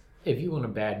course. If you want a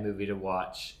bad movie to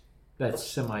watch that's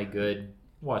semi-good,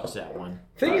 watch that one.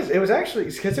 Thing is, it was actually,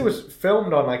 because it was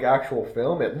filmed on like actual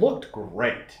film, it looked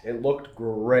great.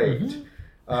 Mm-hmm.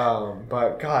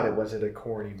 But God, was it a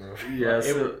corny movie? Yes,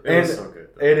 it was so good.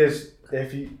 It is.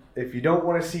 If you don't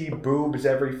want to see boobs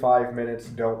every 5 minutes,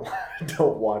 don't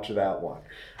watch that one.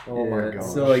 Oh my god!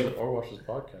 So or watch this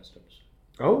podcast episode.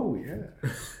 Oh yeah.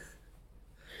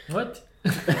 What?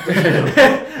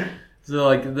 So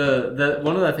like the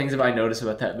one of the things that I noticed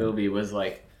about that movie was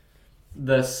like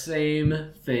the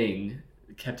same thing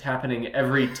kept happening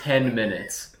every 10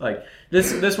 minutes. Like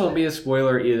this won't be a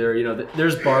spoiler either. You know,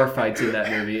 there's bar fights in that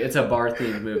movie. It's a bar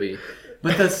themed movie.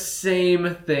 But the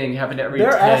same thing happened every 10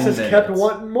 minutes. Their asses kept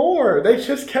wanting more. They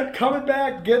just kept coming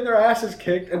back, getting their asses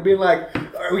kicked, and being like, all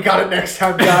right, we got it next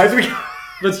time, guys.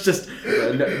 Let's just,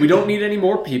 we don't need any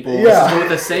more people. Yeah. Let's go with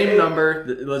the same number.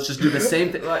 Let's just do the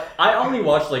same thing. Like, I only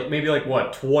watched 20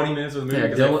 minutes of the movie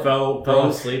because I fell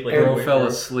asleep. Girl fell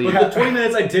asleep. But the 20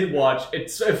 minutes I did watch,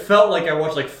 it felt like I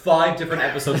watched 5 different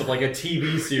episodes of a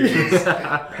TV series.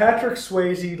 Patrick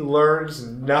Swayze learns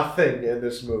nothing in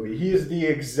this movie. He is the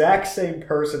exact same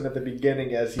person at the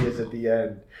beginning as he is at the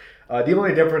end. The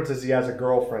only difference is he has a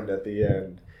girlfriend at the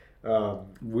end.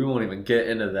 We won't even get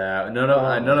into that. None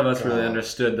of us really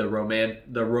understood the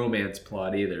romance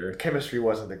plot either. Chemistry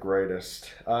wasn't the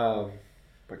greatest, but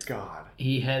God,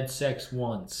 he had sex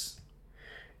once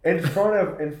in front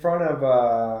of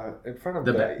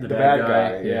the bad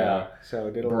guy. Yeah. So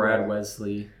did Brad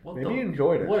Wesley. Maybe you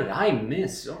enjoyed it. What did I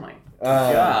miss? Oh my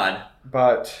God!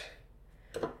 But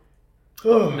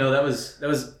no, that was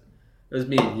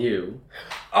me and you.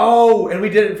 Oh, and we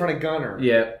did it in front of Gunner.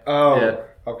 Yeah. Oh. Yeah.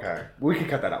 Okay, we can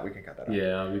cut that out.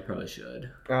 Yeah, we probably should.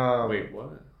 Wait,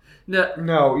 what?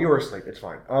 No, you were asleep. It's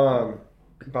fine.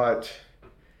 But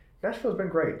Nashville's been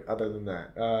great. Other than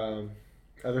that,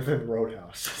 other than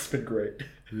Roadhouse, it's been great.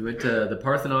 We went to the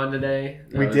Parthenon today.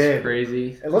 We did.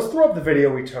 Crazy. And let's throw up the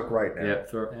video we took right now.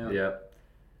 Yep.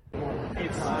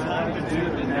 It's time to do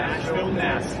the Nashville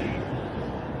Nasty.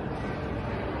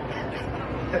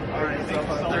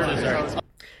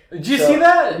 Did you see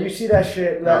that? You see that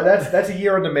shit? That's a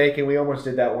year in the making. We almost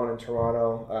did that one in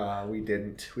Toronto. We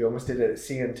didn't. We almost did it at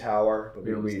CN Tower. But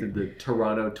We almost did the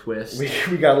Toronto twist.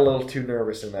 We got a little too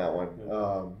nervous in that one.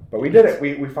 But we did it.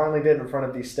 We finally did it in front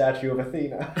of the statue of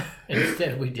Athena.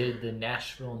 Instead, we did the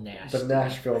Nashville Nasty. The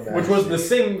Nashville Nasty. Which was the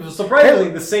same,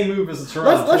 surprisingly, the same move as the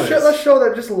Toronto twist. Let's show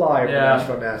that just live. Yeah. The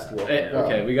Nashville Nasty.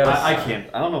 Okay, we got. I can't.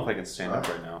 I don't know if I can stand up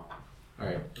right now. All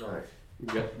right.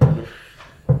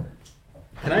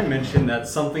 Can I mention that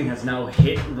something has now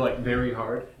hit like very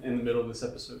hard in the middle of this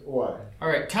episode? What? All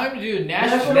right, time to do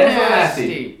Nashville Nashville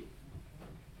Nasty.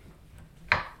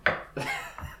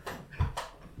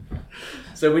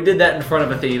 So we did that in front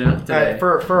of Athena today.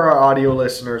 For our audio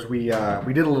listeners, we did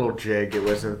a little jig. It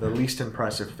was the least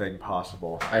impressive thing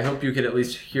possible. I hope you could at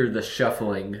least hear the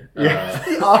shuffling.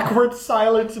 The awkward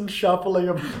silence and shuffling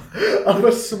of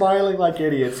us smiling like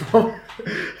idiots.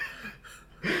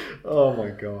 Oh my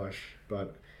gosh.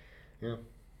 But, yeah.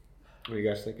 What are you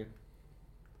guys thinking?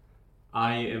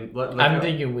 I'm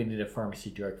thinking we need a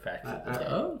pharmacy drug fact of the day.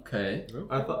 Okay.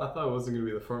 I thought it wasn't going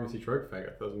to be the pharmacy drug fact.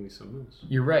 I thought it was going to be something else.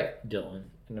 You're right, Dylan,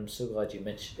 and I'm so glad you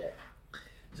mentioned that.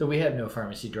 So we have no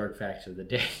pharmacy drug facts of the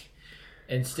day.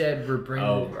 Instead, we're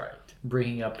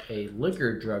bringing up a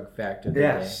liquor drug fact of the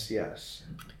day. Yes.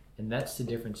 And that's the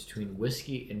difference between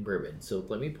whiskey and bourbon. So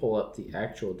let me pull up the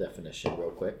actual definition real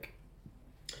quick.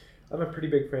 I'm a pretty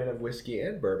big fan of whiskey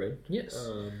and bourbon. Yes.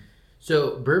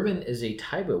 So bourbon is a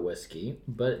type of whiskey,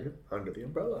 but under the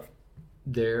umbrella,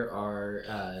 there are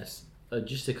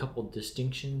just a couple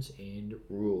distinctions and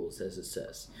rules, as it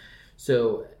says.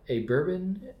 So a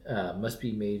bourbon must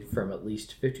be made from at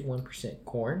least 51%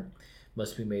 corn,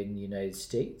 must be made in the United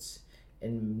States,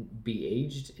 and be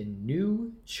aged in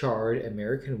new charred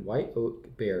American white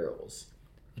oak barrels,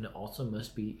 and it also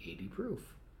must be 80 proof.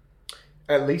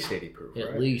 At least 80 proof.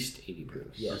 At least 80 proof.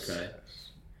 Yes. Okay.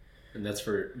 And that's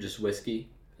for just whiskey?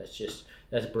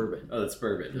 That's bourbon. Oh, that's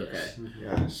bourbon. Yes. Okay.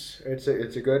 Yes, it's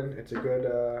a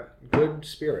good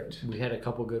spirit. We had a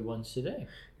couple good ones today.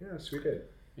 Yes, we did.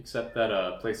 Except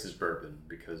that place is bourbon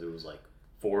because it was like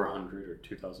 $400 or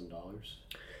 $2,000.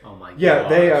 Oh my god.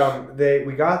 Yeah,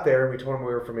 we got there and we told them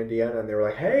we were from Indiana and they were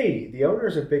like, "Hey, the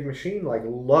owners of Big Machine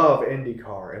love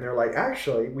IndyCar." And they're like,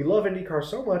 "Actually, we love IndyCar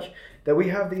so much that we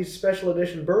have these special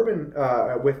edition bourbon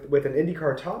with an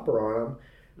IndyCar topper on them."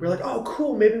 We're like, "Oh,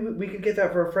 cool. Maybe we could get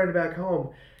that for a friend back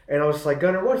home." And I was like,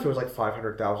 "Gunnar, what if it was like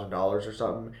 $500,000 or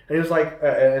something?" And he was like,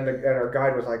 and our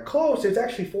guide was like, "Close. It's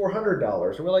actually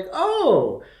 $400." And we're like,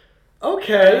 "Oh,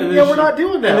 okay. Yeah, we're not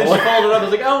doing that." And then she followed it up. I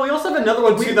was like, "Oh, we also have another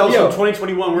one,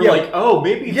 2021." We're like, "Oh,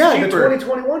 maybe it's cheaper." The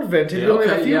 2021 vintage. We only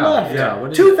have a few left. Yeah.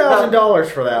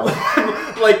 $2,000 for that one.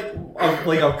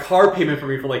 like a car payment for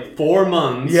me for like 4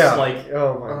 months. Yeah. Like,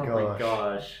 oh my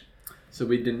gosh. So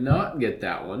we did not get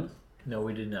that one. No,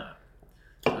 we did not.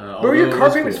 But your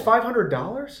car payment is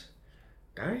 $500?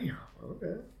 Damn.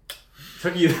 Okay.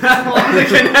 Took you that long to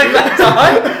connect that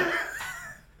time?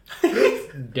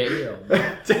 Damn.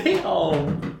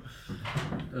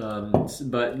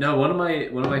 But no, one of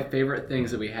my favorite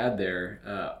things that we had there.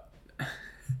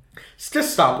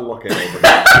 Just stop looking over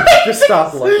there. Just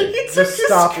stop looking. Just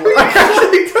stop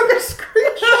looking. He took a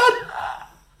screenshot.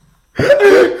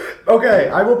 Okay,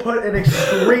 I will put an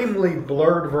extremely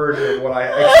blurred version of what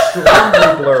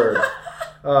extremely blurred.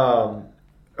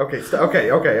 Okay, stop.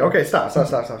 I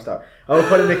will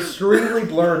put an extremely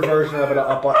blurred version of it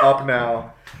up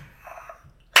now.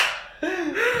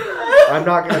 I'm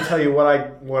not going to tell you what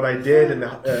I did and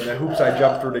the hoops I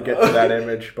jumped through to get to that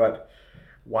image, but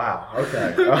wow.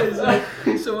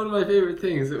 Okay. So one of my favorite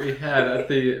things that we had at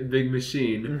the Big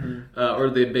Machine, or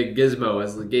the Big Gizmo,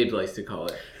 as Gabe likes to call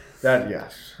it. That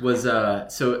yes was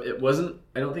so it wasn't.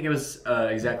 I don't think it was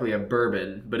exactly a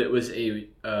bourbon, but it was a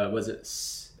it was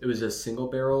a single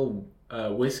barrel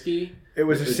whiskey. It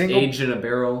was aged in a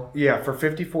barrel. Yeah, for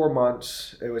 54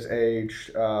 months. It was aged.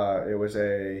 It was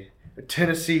a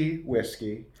Tennessee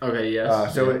whiskey. Okay.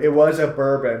 Yes. It was a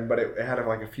bourbon, but it had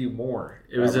like a few more.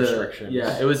 It was restrictions.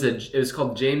 It was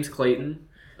called James Clayton.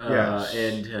 Yes.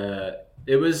 And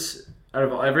it was. Out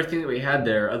of everything that we had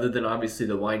there, other than obviously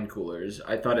the wine coolers,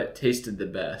 I thought it tasted the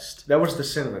best. That was the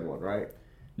cinnamon one, right?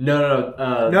 No.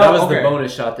 That was the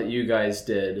bonus shot that you guys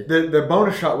did. The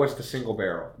bonus shot was the single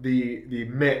barrel. The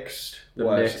mixed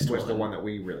was the one that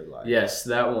we really liked. Yes,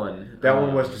 that one. That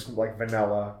one was just like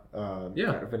vanilla.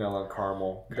 Yeah. kind of vanilla and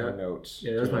caramel kind of notes.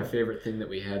 Yeah, that was my favorite thing that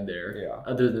we had there. Yeah.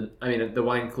 Other than, I mean, the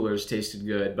wine coolers tasted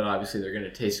good, but obviously they're going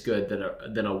to taste good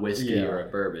than a whiskey or a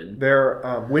bourbon.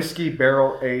 They're whiskey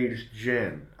barrel aged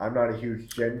gin. I'm not a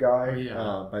huge gin guy,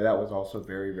 but that was also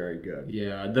very, very good.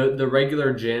 Yeah, the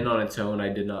regular gin on its own I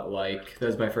did not like. That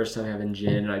was my first time having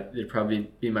gin, and it'd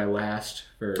probably be my last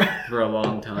for a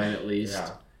long time at least.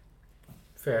 Yeah.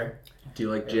 Fair. Do you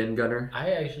like gin, Gunner?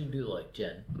 I actually do like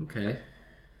gin. Okay.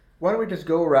 Why don't we just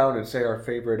go around and say our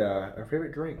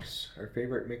favorite drinks, our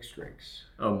favorite mixed drinks,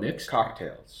 Oh, mixed?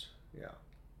 cocktails. Yeah.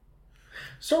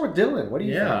 Start with Dylan. What do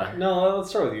you think? No,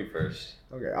 let's start with you first.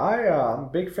 Okay, I'm a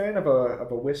big fan of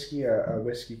a whiskey, a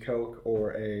whiskey Coke,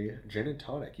 or a gin and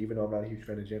tonic. Even though I'm not a huge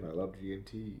fan of gin, I love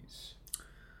G&Ts.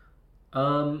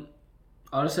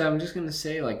 Honestly, I'm just gonna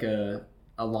say like a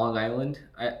Long Island.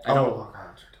 I don't. Long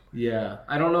Island. Yeah,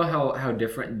 I don't know how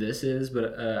different this is,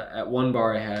 but at one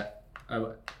bar at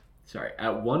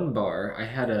one bar I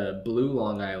had a blue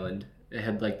Long Island. It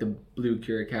had like the blue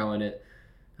Curacao in it.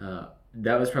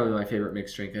 That was probably my favorite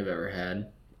mixed drink I've ever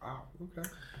had. Wow. Okay.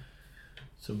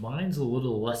 So mine's a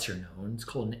little lesser known. It's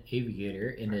called an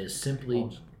Aviator, and it is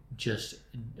simply just,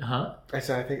 I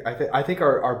said I think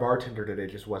our bartender today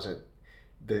just wasn't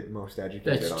the most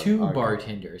educated. That's two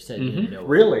bartenders that didn't know.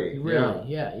 Really? Really?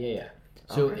 Yeah.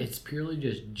 So Okay. it's purely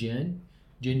just gin,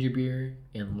 ginger beer,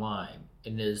 and lime,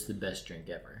 and it is the best drink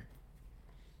ever.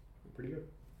 Pretty good.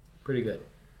 Pretty good.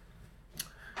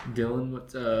 Dylan,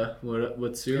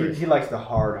 what's yours? He likes the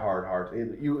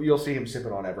hard. You'll see him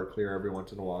sipping on Everclear every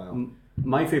once in a while.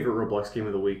 My favorite Roblox game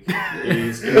of the week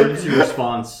is Emergency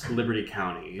Response Liberty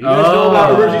County. You guys know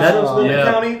about Emergency Response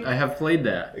Liberty County? I have played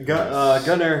that.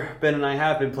 Gunnar, Ben, and I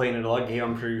have been playing it a lot.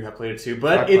 I'm sure you have played it too.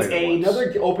 But I've it's played it once.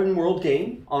 another open world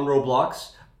game on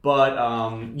Roblox. But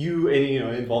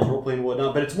it involves role playing and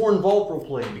whatnot. But it's more involved role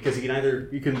playing because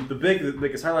the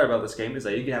biggest highlight about this game is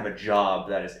that you can have a job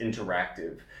that is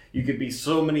interactive. You could be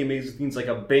so many amazing things like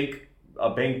a bank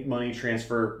money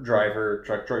transfer driver,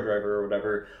 truck driver or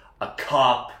whatever, a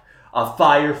cop, a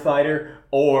firefighter,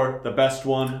 or the best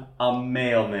one, a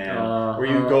mailman, where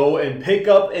you go and pick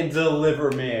up and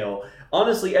deliver mail.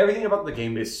 Honestly, everything about the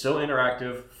game is so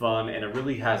interactive, fun, and it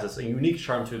really has this unique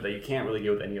charm to it that you can't really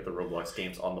get with any of the Roblox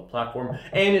games on the platform.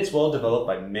 And it's well developed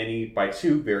by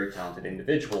two very talented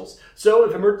individuals. So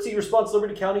if Emergency Response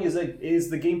Liberty County is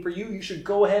the game for you, you should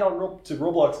go ahead to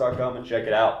Roblox.com and check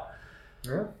it out.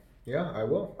 Yeah, I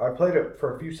will. I played it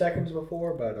for a few seconds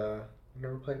before, but I've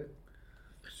never played it.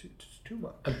 It's too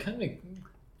much.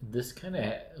 This kind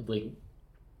of like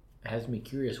has me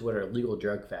curious what our legal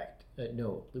drug fact.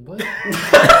 No, what?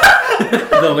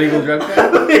 The legal drug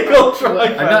fact?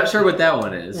 I'm not sure what that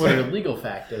one is. What our legal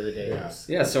fact of the day is.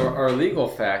 Yeah, so our legal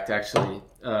fact actually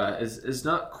is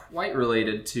not quite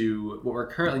related to what we're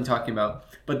currently talking about,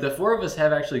 but the four of us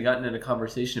have actually gotten in a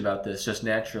conversation about this just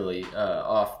naturally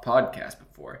off podcast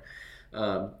before.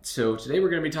 So today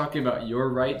we're going to be talking about your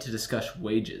right to discuss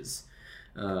wages.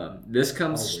 This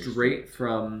comes straight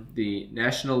from the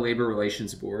National Labor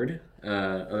Relations Board,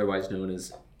 otherwise known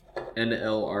as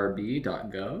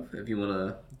NLRB.gov, if you want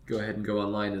to go ahead and go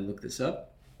online and look this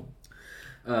up.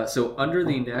 So under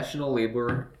the National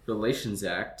Labor Relations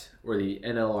Act, or the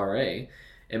NLRA,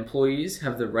 employees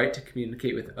have the right to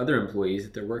communicate with other employees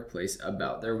at their workplace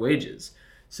about their wages.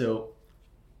 So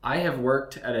I have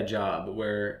worked at a job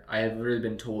where I have really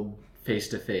been told face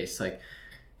to face, like,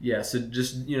 yeah, so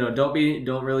just,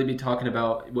 don't really be talking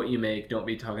about what you make. Don't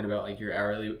be talking about like your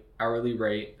hourly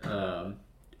rate.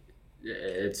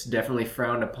 It's definitely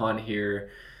frowned upon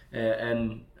here.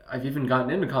 And I've even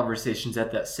gotten into conversations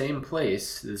at that same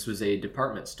place. This was a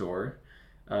department store.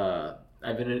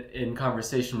 I've been in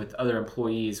conversation with other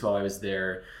employees while I was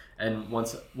there. And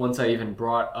once I even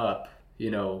brought up,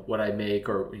 what I make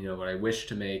or, what I wish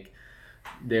to make,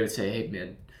 they would say, hey,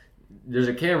 man, there's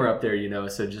a camera up there,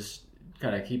 so just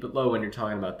kind of keep it low when you're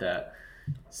talking about that.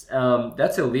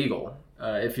 That's illegal.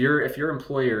 If your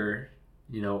employer,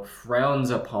 frowns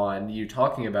upon you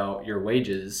talking about your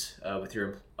wages with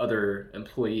your other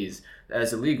employees, that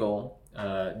is illegal.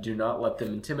 Do not let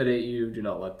them intimidate you. Do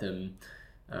not let them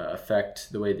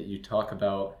affect the way that you talk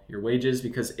about your wages,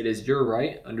 because it is your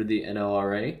right under the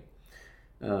NLRA.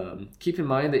 Keep in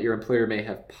mind that your employer may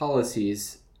have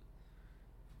policies.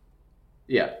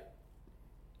 Yeah.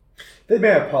 They may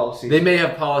have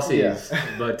policies.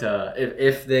 Yeah. But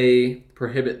if they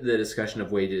prohibit the discussion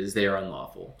of wages, they are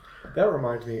unlawful. That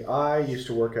reminds me, I used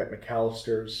to work at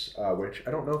McAllister's, which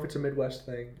I don't know if it's a Midwest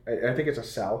thing. I think it's a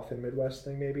South and Midwest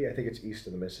thing, maybe. I think it's east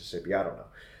of the Mississippi. I don't know.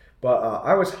 But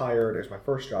I was hired, it was my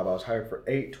first job, I was hired for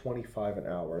 $8.25 an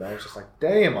hour. And I was just like,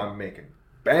 damn, I'm making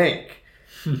bank.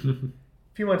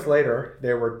 A few months later,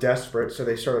 they were desperate, so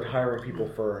they started hiring people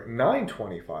for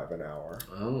 $9.25 an hour.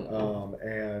 Oh.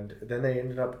 And then they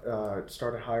ended up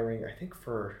started hiring, I think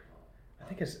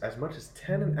as much as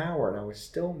 10 an hour, and I was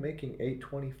still making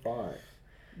 $8.25.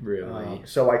 Really?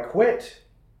 So I quit.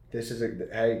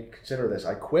 Hey, consider this.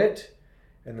 I quit,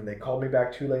 and then they called me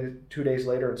back 2 days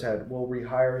later and said, "We'll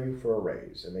rehire you for a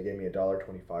raise," and they gave me a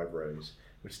 $1.25 raise,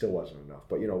 which still wasn't enough,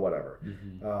 but whatever.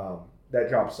 Mm-hmm. That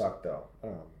job sucked though.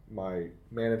 My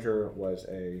manager was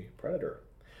a predator.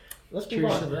 Let's move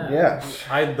Cheers on. to that. Yes.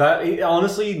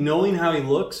 Honestly, knowing how he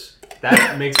looks,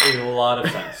 that makes a lot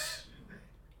of sense.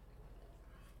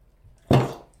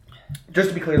 Just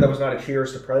to be clear, that was not a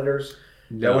cheers to predators.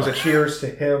 That was a cheers to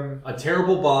him. A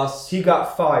terrible boss. He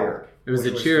got fired. It was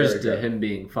which a cheers very to good. him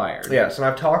being fired. Yes, and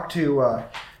I've talked to,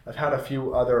 I've had a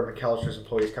few other McAllister's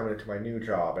employees coming into my new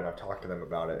job, and I've talked to them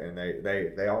about it, and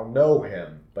they all know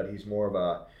him, but he's more of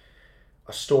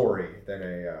a story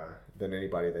than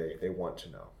anybody they want to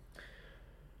know.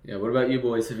 Yeah. What about you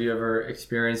boys? Have you ever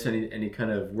experienced any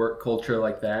kind of work culture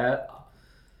like that?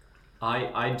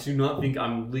 I do not think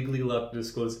I'm legally allowed to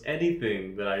disclose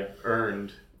anything that I've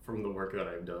earned from the work that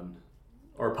I've done.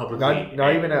 Or publicly.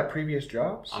 Not even at previous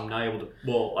jobs? I'm not able to.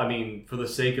 Well, I mean, for the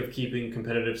sake of keeping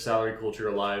competitive salary culture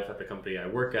alive at the company I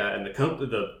work at, and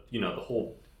the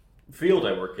whole field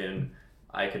I work in,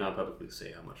 I cannot publicly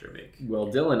say how much I make. Well,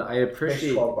 Dylan, I Makes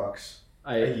appreciate $12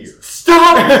 a year.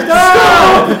 Stop!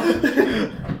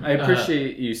 I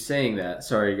appreciate you saying that.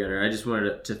 Sorry, Gunnar. I just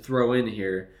wanted to throw in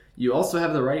here. You also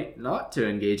have the right not to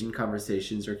engage in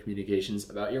conversations or communications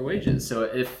about your wages. So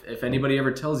if anybody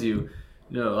ever tells you,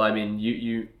 no, I mean,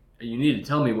 you need to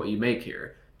tell me what you make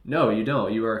here. No, you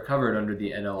don't. You are covered under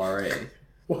the NLRA.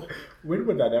 When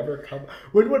would that ever come?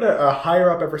 When would a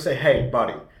higher up ever say, "Hey,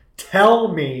 buddy,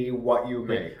 tell me what you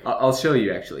make"? I'll show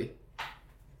you, actually.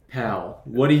 Pal,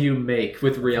 what do you make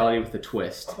with Reality with a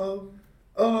Twist?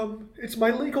 It's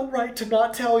my legal right to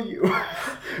not tell you.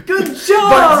 Good But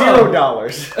job!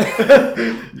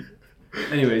 $0.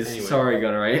 Anyways, sorry,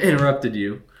 Gunnar. I interrupted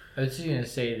you. I was just gonna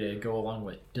say to go along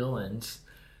with Dylan's.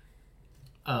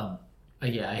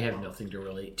 Yeah, I have nothing to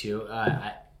relate to.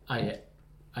 I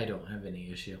don't have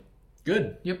any issue.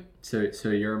 Good. Yep. So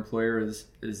your employer is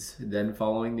then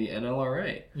following the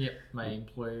NLRA. Yep. My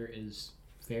employer is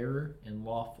fair and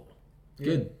lawful.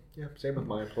 Good. Yeah, same with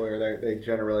my employer. They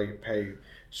generally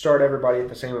start everybody at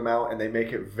the same amount, and they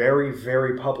make it very,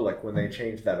 very public when they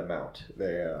change that amount.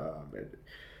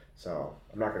 So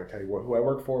I'm not going to tell you who I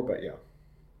work for, but yeah.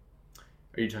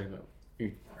 Are you talking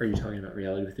about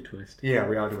Reality with a Twist? Yeah,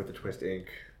 Reality with the Twist Inc.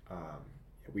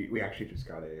 We actually just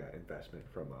got a investment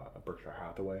from Berkshire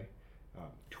Hathaway,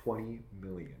 $20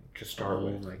 million to start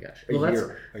with. Oh my gosh! A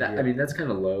year. I mean, that's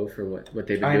kind of low for what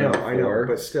they've been I doing know, before.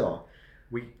 but still,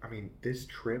 this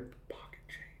trip pocket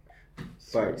change.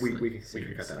 But we can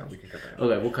cut that out. We can cut that out.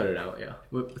 Okay, we'll cut it out. Yeah.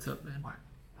 What's up, man?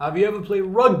 Have you ever played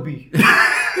rugby?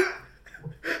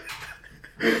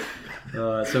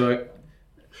 So,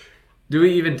 do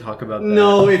we even talk about that?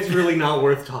 No, it's really not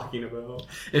worth talking about.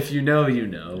 If you know, you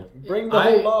know. Bring the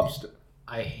whole lobster.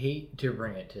 I hate to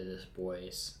bring it to this,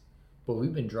 boys, but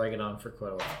we've been dragging on for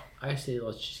quite a while. I say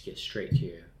let's just get straight to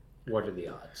you. What are the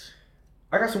odds?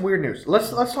 I got some weird news. Let's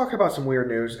talk about some weird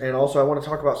news, and also I want to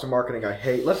talk about some marketing I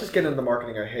hate. Let's just get into the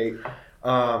marketing I hate.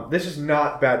 This is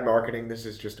not bad marketing. This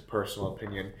is just a personal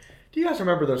opinion. Do you guys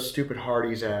remember those stupid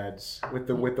Hardee's ads with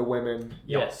the women?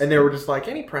 Yes. And they were just like,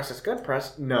 any press is good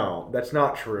press. No, that's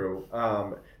not true.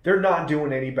 They're not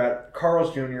doing any better.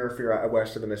 Carl's Jr., if you're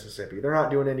west of the Mississippi, they're not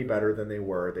doing any better than they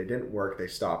were. They didn't work. They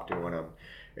stopped doing them.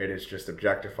 It is just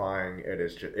objectifying. It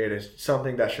is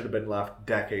something that should have been left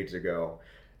decades ago.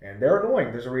 And they're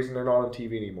annoying. There's a reason they're not on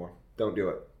TV anymore. Don't do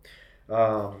it.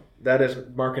 That is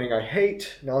marketing I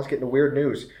hate. Now let's get into weird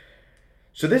news.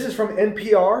 So this is from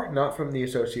NPR, not from the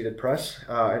Associated Press.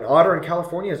 An otter in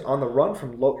California is on the run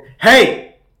from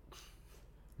Hey!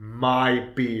 My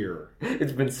beer.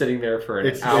 It's been sitting there for an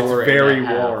It's hour. very and a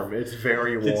half. warm. It's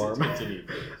very warm. Continue.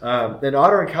 An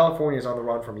otter in California is on the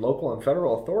run from local and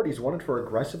federal authorities wanted for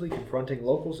aggressively confronting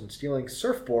locals and stealing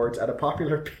surfboards at a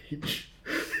popular beach.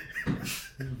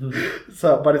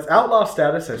 But its outlaw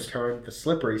status has turned the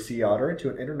slippery sea otter into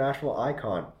an international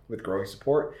icon, with growing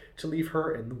support to leave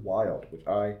her in the wild, which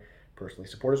I personally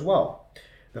support as well.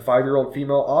 The 5-year-old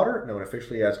female otter, known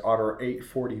officially as Otter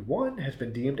 841, has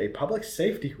been deemed a public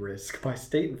safety risk by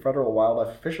state and federal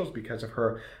wildlife officials because of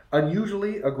her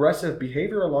unusually aggressive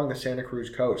behavior along the Santa Cruz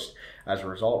coast. As a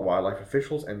result, wildlife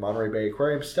officials and Monterey Bay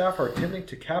Aquarium staff are attempting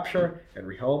to capture and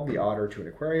rehome the otter to an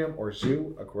aquarium or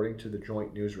zoo, according to the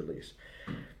joint news release.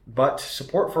 But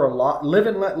support for a live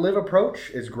and let live approach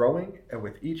is growing, and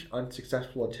with each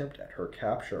unsuccessful attempt at her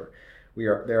capture.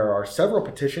 There are several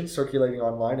petitions circulating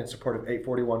online in support of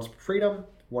 841's freedom,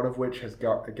 one of which has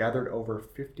gathered over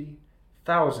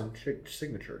 50,000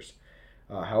 signatures.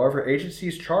 However,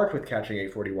 agencies charged with catching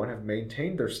 841 have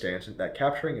maintained their stance that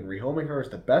capturing and rehoming her is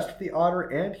the best for the otter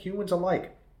and humans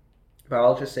alike.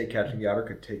 Biologists say catching the otter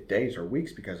could take days or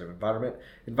weeks because of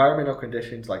environmental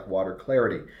conditions like water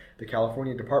clarity. The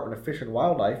California Department of Fish and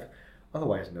Wildlife,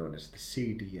 otherwise known as the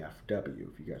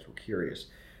CDFW, if you guys were curious,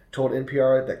 told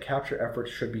NPR that capture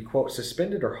efforts should be, quote,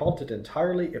 suspended or halted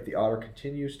entirely if the otter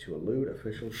continues to elude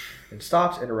officials and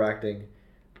stops interacting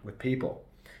with people.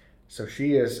 So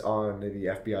she is on the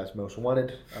FBI's most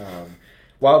wanted.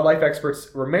 Wildlife experts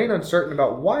remain uncertain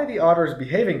about why the otter is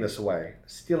behaving this way,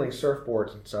 stealing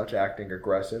surfboards and such, acting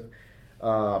aggressive.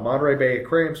 Monterey Bay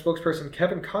Aquarium spokesperson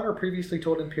Kevin Connor previously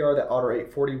told NPR that Otter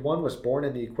 841 was born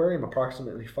in the aquarium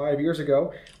approximately 5 years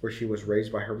ago, where she was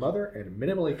raised by her mother and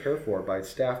minimally cared for by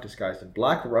staff disguised in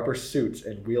black rubber suits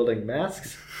and welding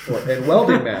masks.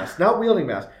 Not wielding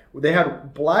masks. They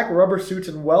had black rubber suits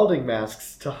and welding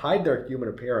masks to hide their human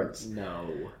appearance.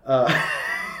 No.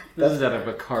 This is out of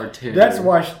a cartoon. That's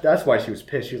why she was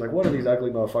pissed. She was like, what are these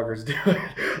ugly motherfuckers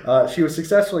doing? She was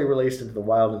successfully released into the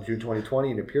wild in June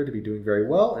 2020 and appeared to be doing very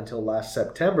well until last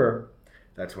September.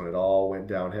 That's when it all went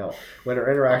downhill, when her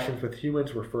interactions with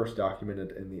humans were first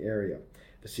documented in the area.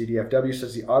 The CDFW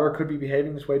says the otter could be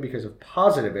behaving this way because of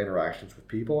positive interactions with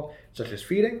people, such as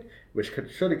feeding, which could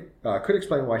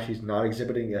explain why she's not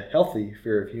exhibiting a healthy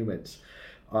fear of humans.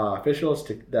 Officials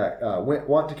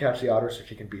want to catch the otter so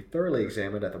she can be thoroughly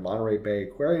examined at the Monterey Bay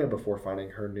Aquarium before finding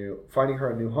her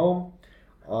a new home,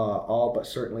 all but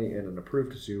certainly in an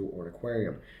approved zoo or an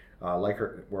aquarium.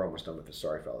 We're almost done with this.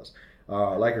 Sorry, fellas.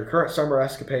 Like her current summer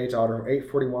escapades, Otter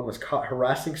 841 was caught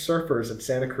harassing surfers in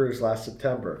Santa Cruz last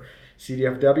September.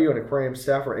 CDFW and aquarium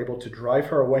staff were able to drive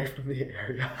her away from the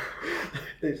area.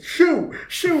 Shoo!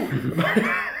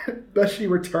 Thus she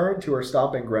returned to her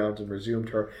stomping grounds and resumed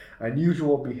her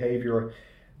unusual behavior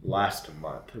last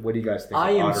month. What do you guys think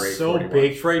I of am Otter so 841?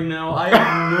 baked right now. I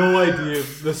have no idea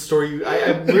the story. I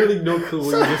have literally no clue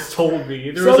what you just told me.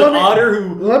 There was an otter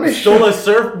who stole a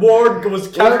surfboard, was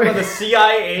captured by the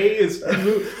CIA, is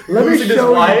losing his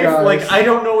wife. Like, I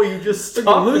don't know what you just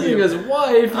stopped losing his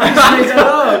wife. You I just made that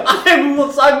up. I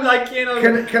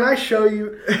can't. Can I show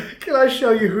you? Can I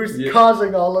show you who's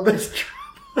causing all of this trouble?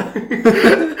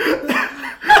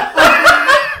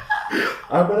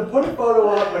 I'm gonna put a photo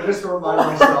up, but just to remind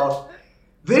myself,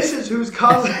 this is who's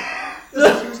causing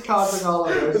all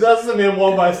of this. That's the man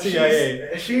won by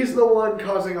CIA. She's the one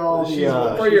causing all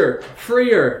the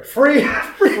Free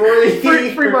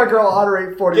my girl Otter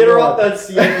 841. Get her off that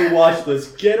CIA watch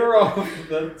list. Get her off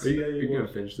that CIA You're watch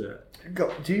gonna finish that.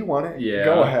 Do you want it? Yeah.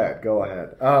 Go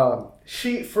ahead.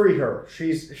 Free her.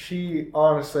 She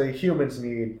honestly, humans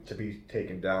need to be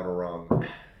taken down or wrong.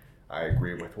 I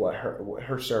agree with what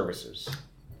her services.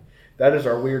 That is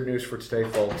our weird news for today,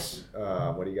 folks.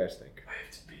 What do you guys think? I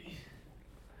have to be.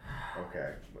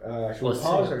 Okay. Should we Let's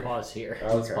pause or pause here.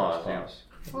 Okay, Let's pause, let's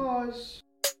pause.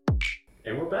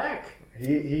 And we're back.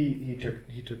 He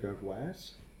took out glass.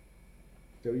 Is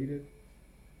that what you did?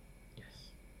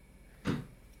 Yes.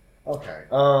 Okay.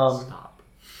 Stop.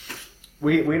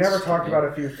 We never talked about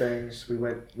a few things. We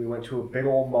went to a big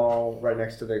old mall right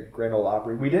next to the Grand Ole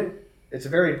Opry. We didn't. It's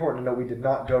very important to know we did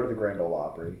not go to the Grand Ole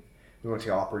Opry. We went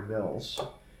to Opry Mills,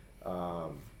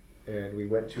 and we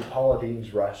went to Paula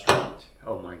Dean's restaurant.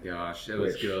 Oh my gosh, that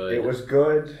was good. It was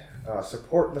good.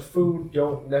 Support the food.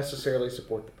 Don't necessarily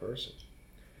support the person.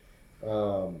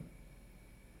 So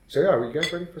yeah, are you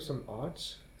guys ready for some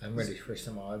odds? I'm ready for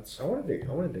some odds. I wanted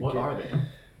to. What are they?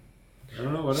 I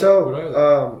don't know what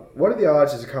What are the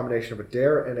odds is a combination of a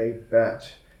dare and a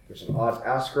bet. There's an odds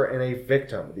asker and a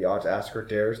victim. The odds asker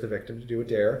dares the victim to do a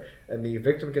dare, and the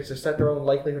victim gets to set their own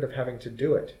likelihood of having to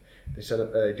do it.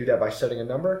 They do that by setting a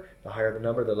number. The higher the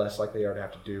number, the less likely they are to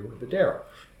have to do the dare.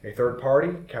 A third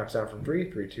party counts down from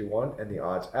 3, 2, 1, and the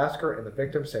odds asker and the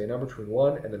victim say a number between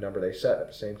 1 and the number they set at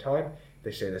the same time. If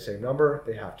they say the same number,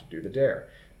 they have to do the dare.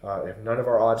 If none of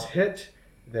our odds hit,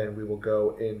 then we will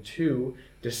go into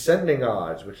descending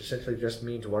odds, which essentially just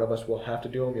means one of us will have to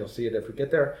do them. You'll see it if we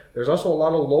get there. There's also a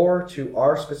lot of lore to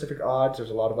our specific odds. There's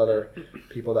a lot of other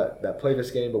people that play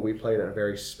this game, but we play it in a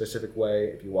very specific way.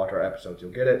 If you watch our episodes,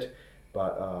 you'll get it.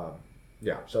 But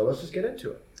yeah, so let's just get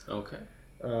into it. Okay.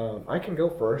 I can go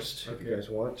first if you guys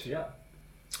want. Yeah.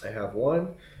 I have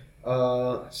one.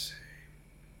 Let's see.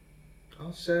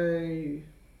 I'll say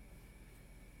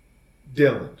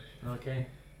Dylan. Okay.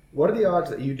 What are the odds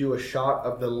that you do a shot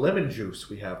of the lemon juice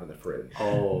we have in the fridge?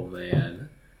 Oh man.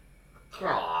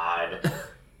 God.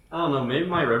 I don't know. Maybe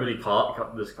my remedy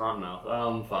caught this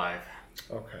cottonmouth. 5.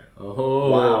 Okay.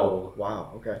 Oh.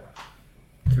 Wow. Okay.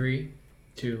 3,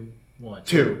 2, 1.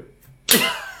 2.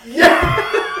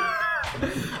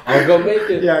 I'll go make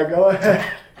it. Yeah, go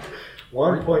ahead.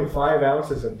 1.5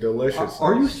 ounces of deliciousness.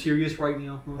 Are you serious right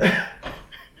now?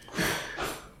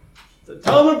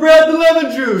 Tell him to grab the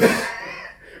lemon juice.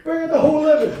 Bring in the whole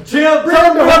lemon. Champ, bring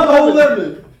him to grab the whole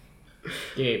lemon.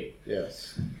 Gabe,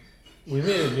 Yes. we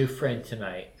made a new friend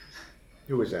tonight.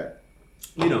 Who was that?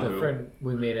 You know The who. friend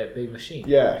we made at Big Machine.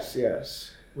 Yes.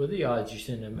 Yes. What are the odds you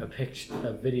send him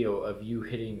a video of you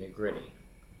hitting the gritty?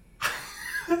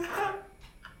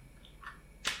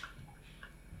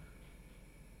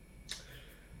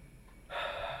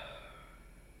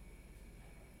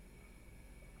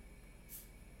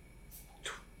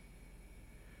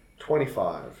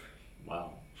 $25.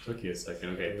 Wow. Took you a second.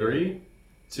 Okay. 3,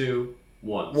 2,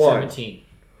 1. 17.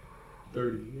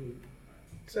 38.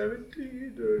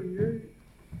 17,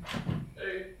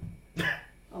 38.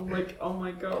 I'm like, oh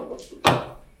my god, what's the...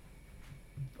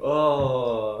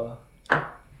 Oh.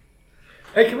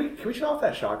 Hey, can we shut off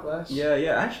that shot glass? Yeah,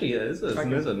 actually, this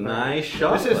is a nice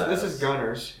shot. This is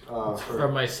Gunner's.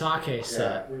 From my sake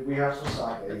set. We have some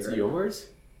sake. That's here. yours?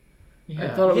 Yeah.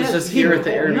 I thought it was Yes, just here at the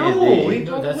Airbnb.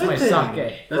 No, that's my with him.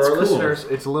 sake. That's For our cool. listeners,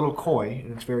 it's a little koi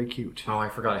and it's very cute. Oh, I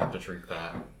forgot I have to drink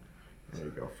that. There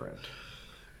you go, friend.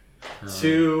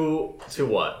 To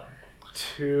what?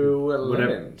 2 Whatever.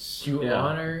 lemons. To Yeah.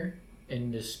 honor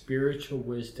and the spiritual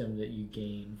wisdom that you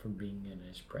gain from being in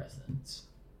his presence.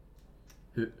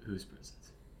 Whose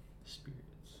presence?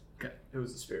 Spirits. Okay. It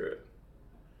was the spirit.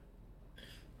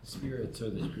 The spirits are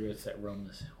the spirits that roam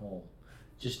this home.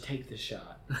 Just take the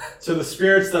shot. To the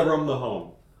spirits that roam the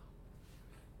home.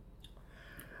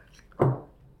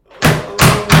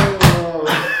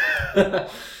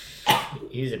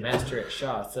 He's a master at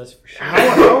shots, that's for sure.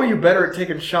 How are you better at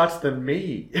taking shots than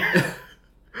me?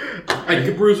 I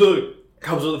can bruise it.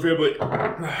 Comes with the family.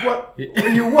 What?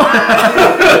 You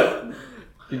what?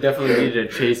 You definitely needed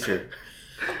a chaser.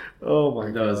 Oh my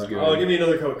god. That was good. Oh, give me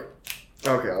another Coke.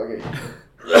 Okay, I'll get you.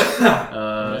 I'm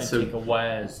gonna So take a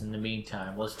Waz in the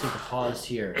meantime. Let's take a pause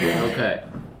here. okay,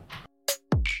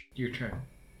 Your turn.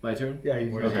 my turn. Yeah,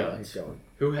 he's Where's going. Alex? He's going.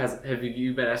 Who has? Have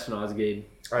you been asking Oz, Gabe?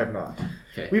 I have not.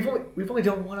 Okay. We've only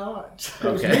done one odds.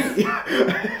 It was Okay. me.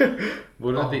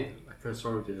 What are the? I could have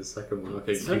sworn we did the second one.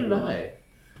 Okay. So keep did going. I.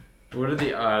 What are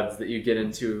the odds that you get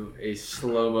into a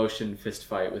slow motion fist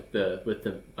fight with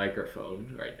the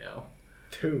microphone right now?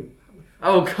 2.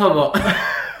 Oh come on!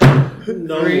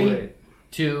 No 3, way.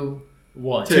 2,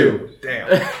 1. 2.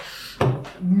 Damn.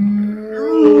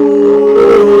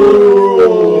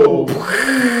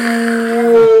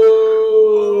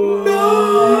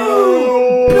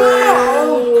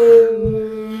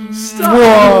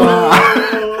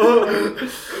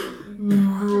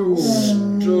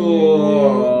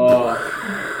 Stop.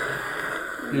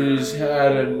 He's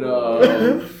had enough.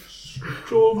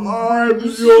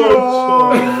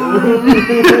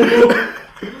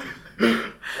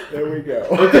 There we go.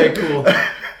 Okay, cool.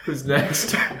 Who's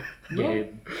next?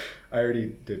 Gabe. I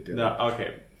already did it. No,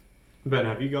 okay. Ben,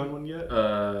 have you gone one yet?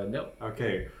 No.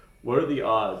 Okay. What are the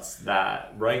odds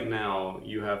that right now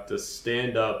you have to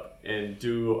stand up and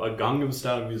do a Gangnam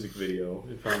Style music video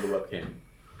in front of the webcam?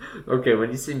 Okay,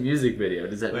 when you say music video,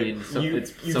 does that Like, mean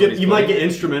you might get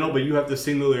instrumental, but you have to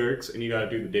sing the lyrics and you gotta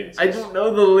do the dance. I don't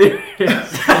know the lyrics.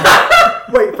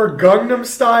 Wait, for Gangnam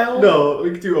Style? No,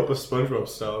 we could do up a SpongeBob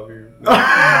style here.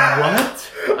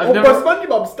 What? I've never.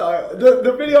 SpongeBob Style.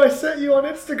 The video I sent you on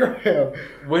Instagram.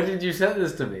 When did you send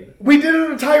this to me? We did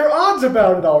an entire odds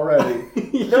about it already.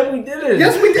 No, we didn't.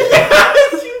 Yes, we did.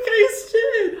 Yes, you guys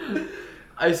did.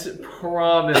 I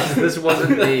promise this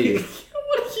wasn't me.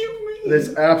 What do you mean?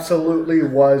 This absolutely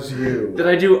was you. Did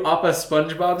I do Oppa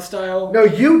SpongeBob style? No,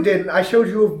 you didn't. I showed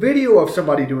you a video of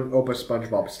somebody doing Opa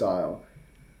SpongeBob Style.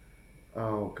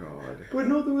 Oh, God. But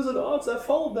no, there was an odds that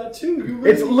followed that too. You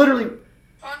It's literally...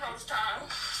 SpongeBob style.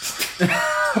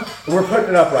 We're putting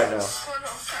it up right now.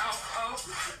 SpongeBob style.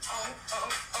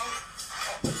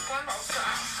 SpongeBob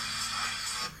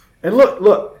style. And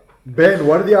look. Ben,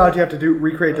 what are the odds you have to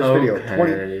recreate this video?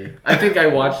 20. Okay. I think I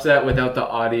watched that without the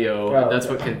audio, Oh, and that's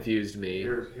okay. what confused me.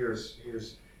 Here's.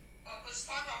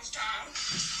 SpongeBob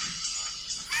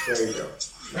style. There you go.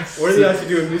 What do you have to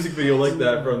do a music video like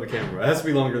that in front of the camera? It has to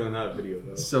be longer than that video,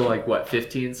 though. So, like, what,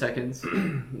 15 seconds?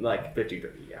 Like 50,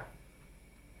 30, yeah.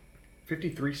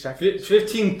 53 seconds.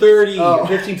 15, 30, Oh.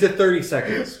 15 to 30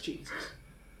 seconds. Jesus.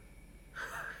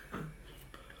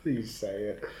 Please say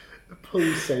it.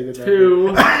 Please say the number.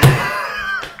 2.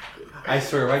 I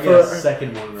swear, if I get a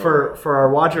second one. For our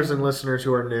watchers and listeners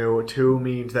who are new, 2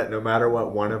 means that no matter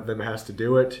what, one of them has to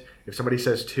do it. If somebody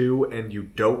says 2 and you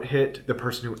don't hit, the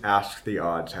person who asks the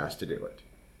odds has to do it.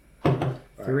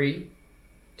 3,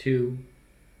 2,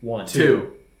 1.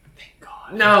 2. Thank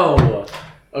God. No.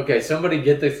 Okay, somebody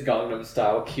get this Gangnam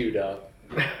Style queued up.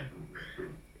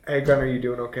 Hey, Gunnar, you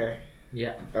doing okay?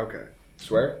 Yeah, Okay.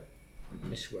 Swear?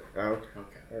 I swear. Okay.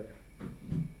 Okay.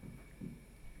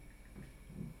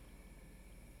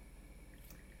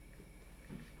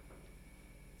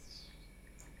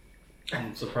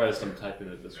 I'm surprised I'm typing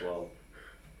it this well.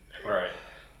 All right.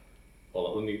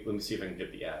 Hold on. Let me see if I can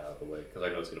get the ad out of the way because I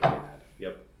know it's gonna be an ad.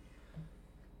 Yep.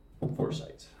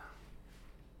 Foresight.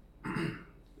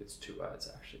 It's 2 ads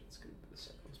actually. It's gonna be the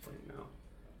second one's playing now.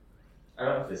 I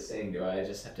don't have to sing, do I? I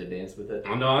just have to dance with it.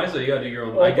 Oh, no, I said you gotta do your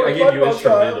own. Oh, I gave you SpongeBob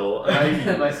instrumental.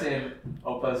 Am I saying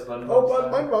Opa SpongeBob? Oh, style?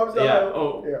 SpongeBob style. Yeah.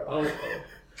 Oh. Yeah. Oh.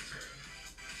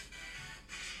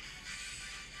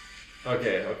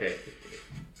 Okay. Okay.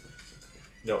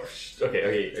 No.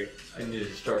 Okay. I need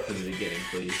to start from the beginning,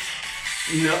 please.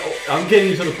 No, I'm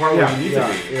getting to the part where you need to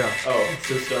be. Yeah. Oh,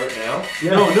 so start now?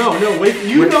 Yeah. No. Wait. Do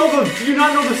you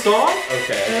not know the song?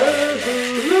 Okay.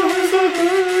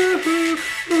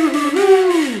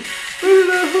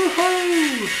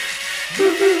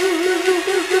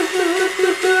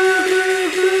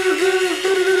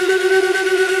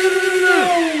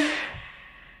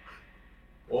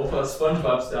 Opa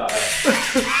SpongeBob style.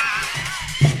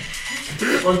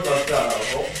 SpongeBob style.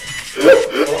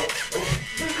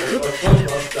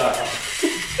 SpongeBob style.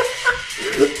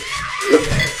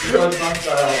 SpongeBob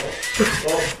style.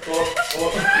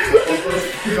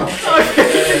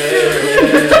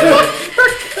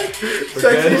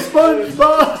 Sexy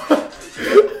SpongeBob!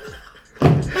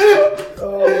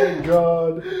 Oh my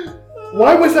god.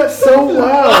 Why was that so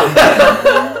loud?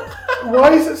 Why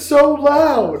is it so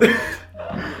loud?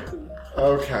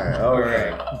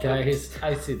 Okay. Guys,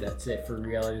 I see that's it for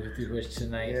Reality with You Wish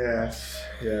tonight. Yes.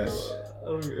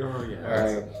 Oh yeah.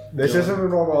 Alright. This isn't a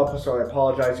normal episode. I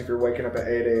apologize if you're waking up at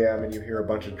 8 a.m. and you hear a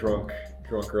bunch of drunk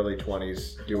early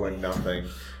 20s doing nothing.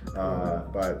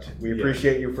 But we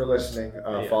appreciate you for listening.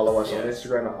 Follow us on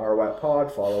Instagram at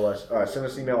rwatpod. Follow us. Send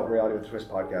us an email at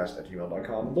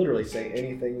realitywithtwistpodcast@gmail.com. Literally say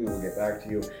anything. We will get back to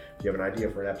you. If you have an idea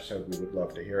for an episode, we would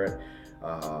love to hear it.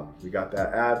 We got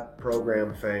that ad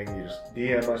program thing. You just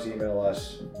DM us, email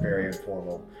us. Very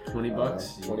informal. $20.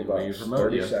 $20.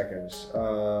 30 seconds.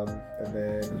 And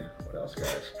then what else,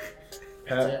 guys?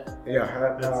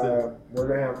 We're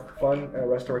gonna have fun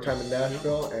rest of our time in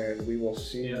Nashville, and we will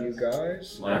see you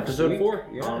guys On next episode week. 4.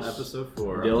 Yes. On episode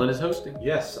 4. Dylan is hosting.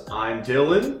 Yes, I'm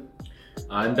Dylan.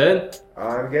 I'm Ben.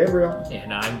 I'm Gabriel.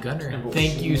 And I'm Gunnar. And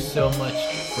thank you so much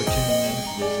for tuning in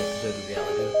to this episode of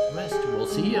Reality with the Rest. We'll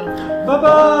see you.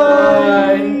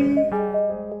 Bye-bye.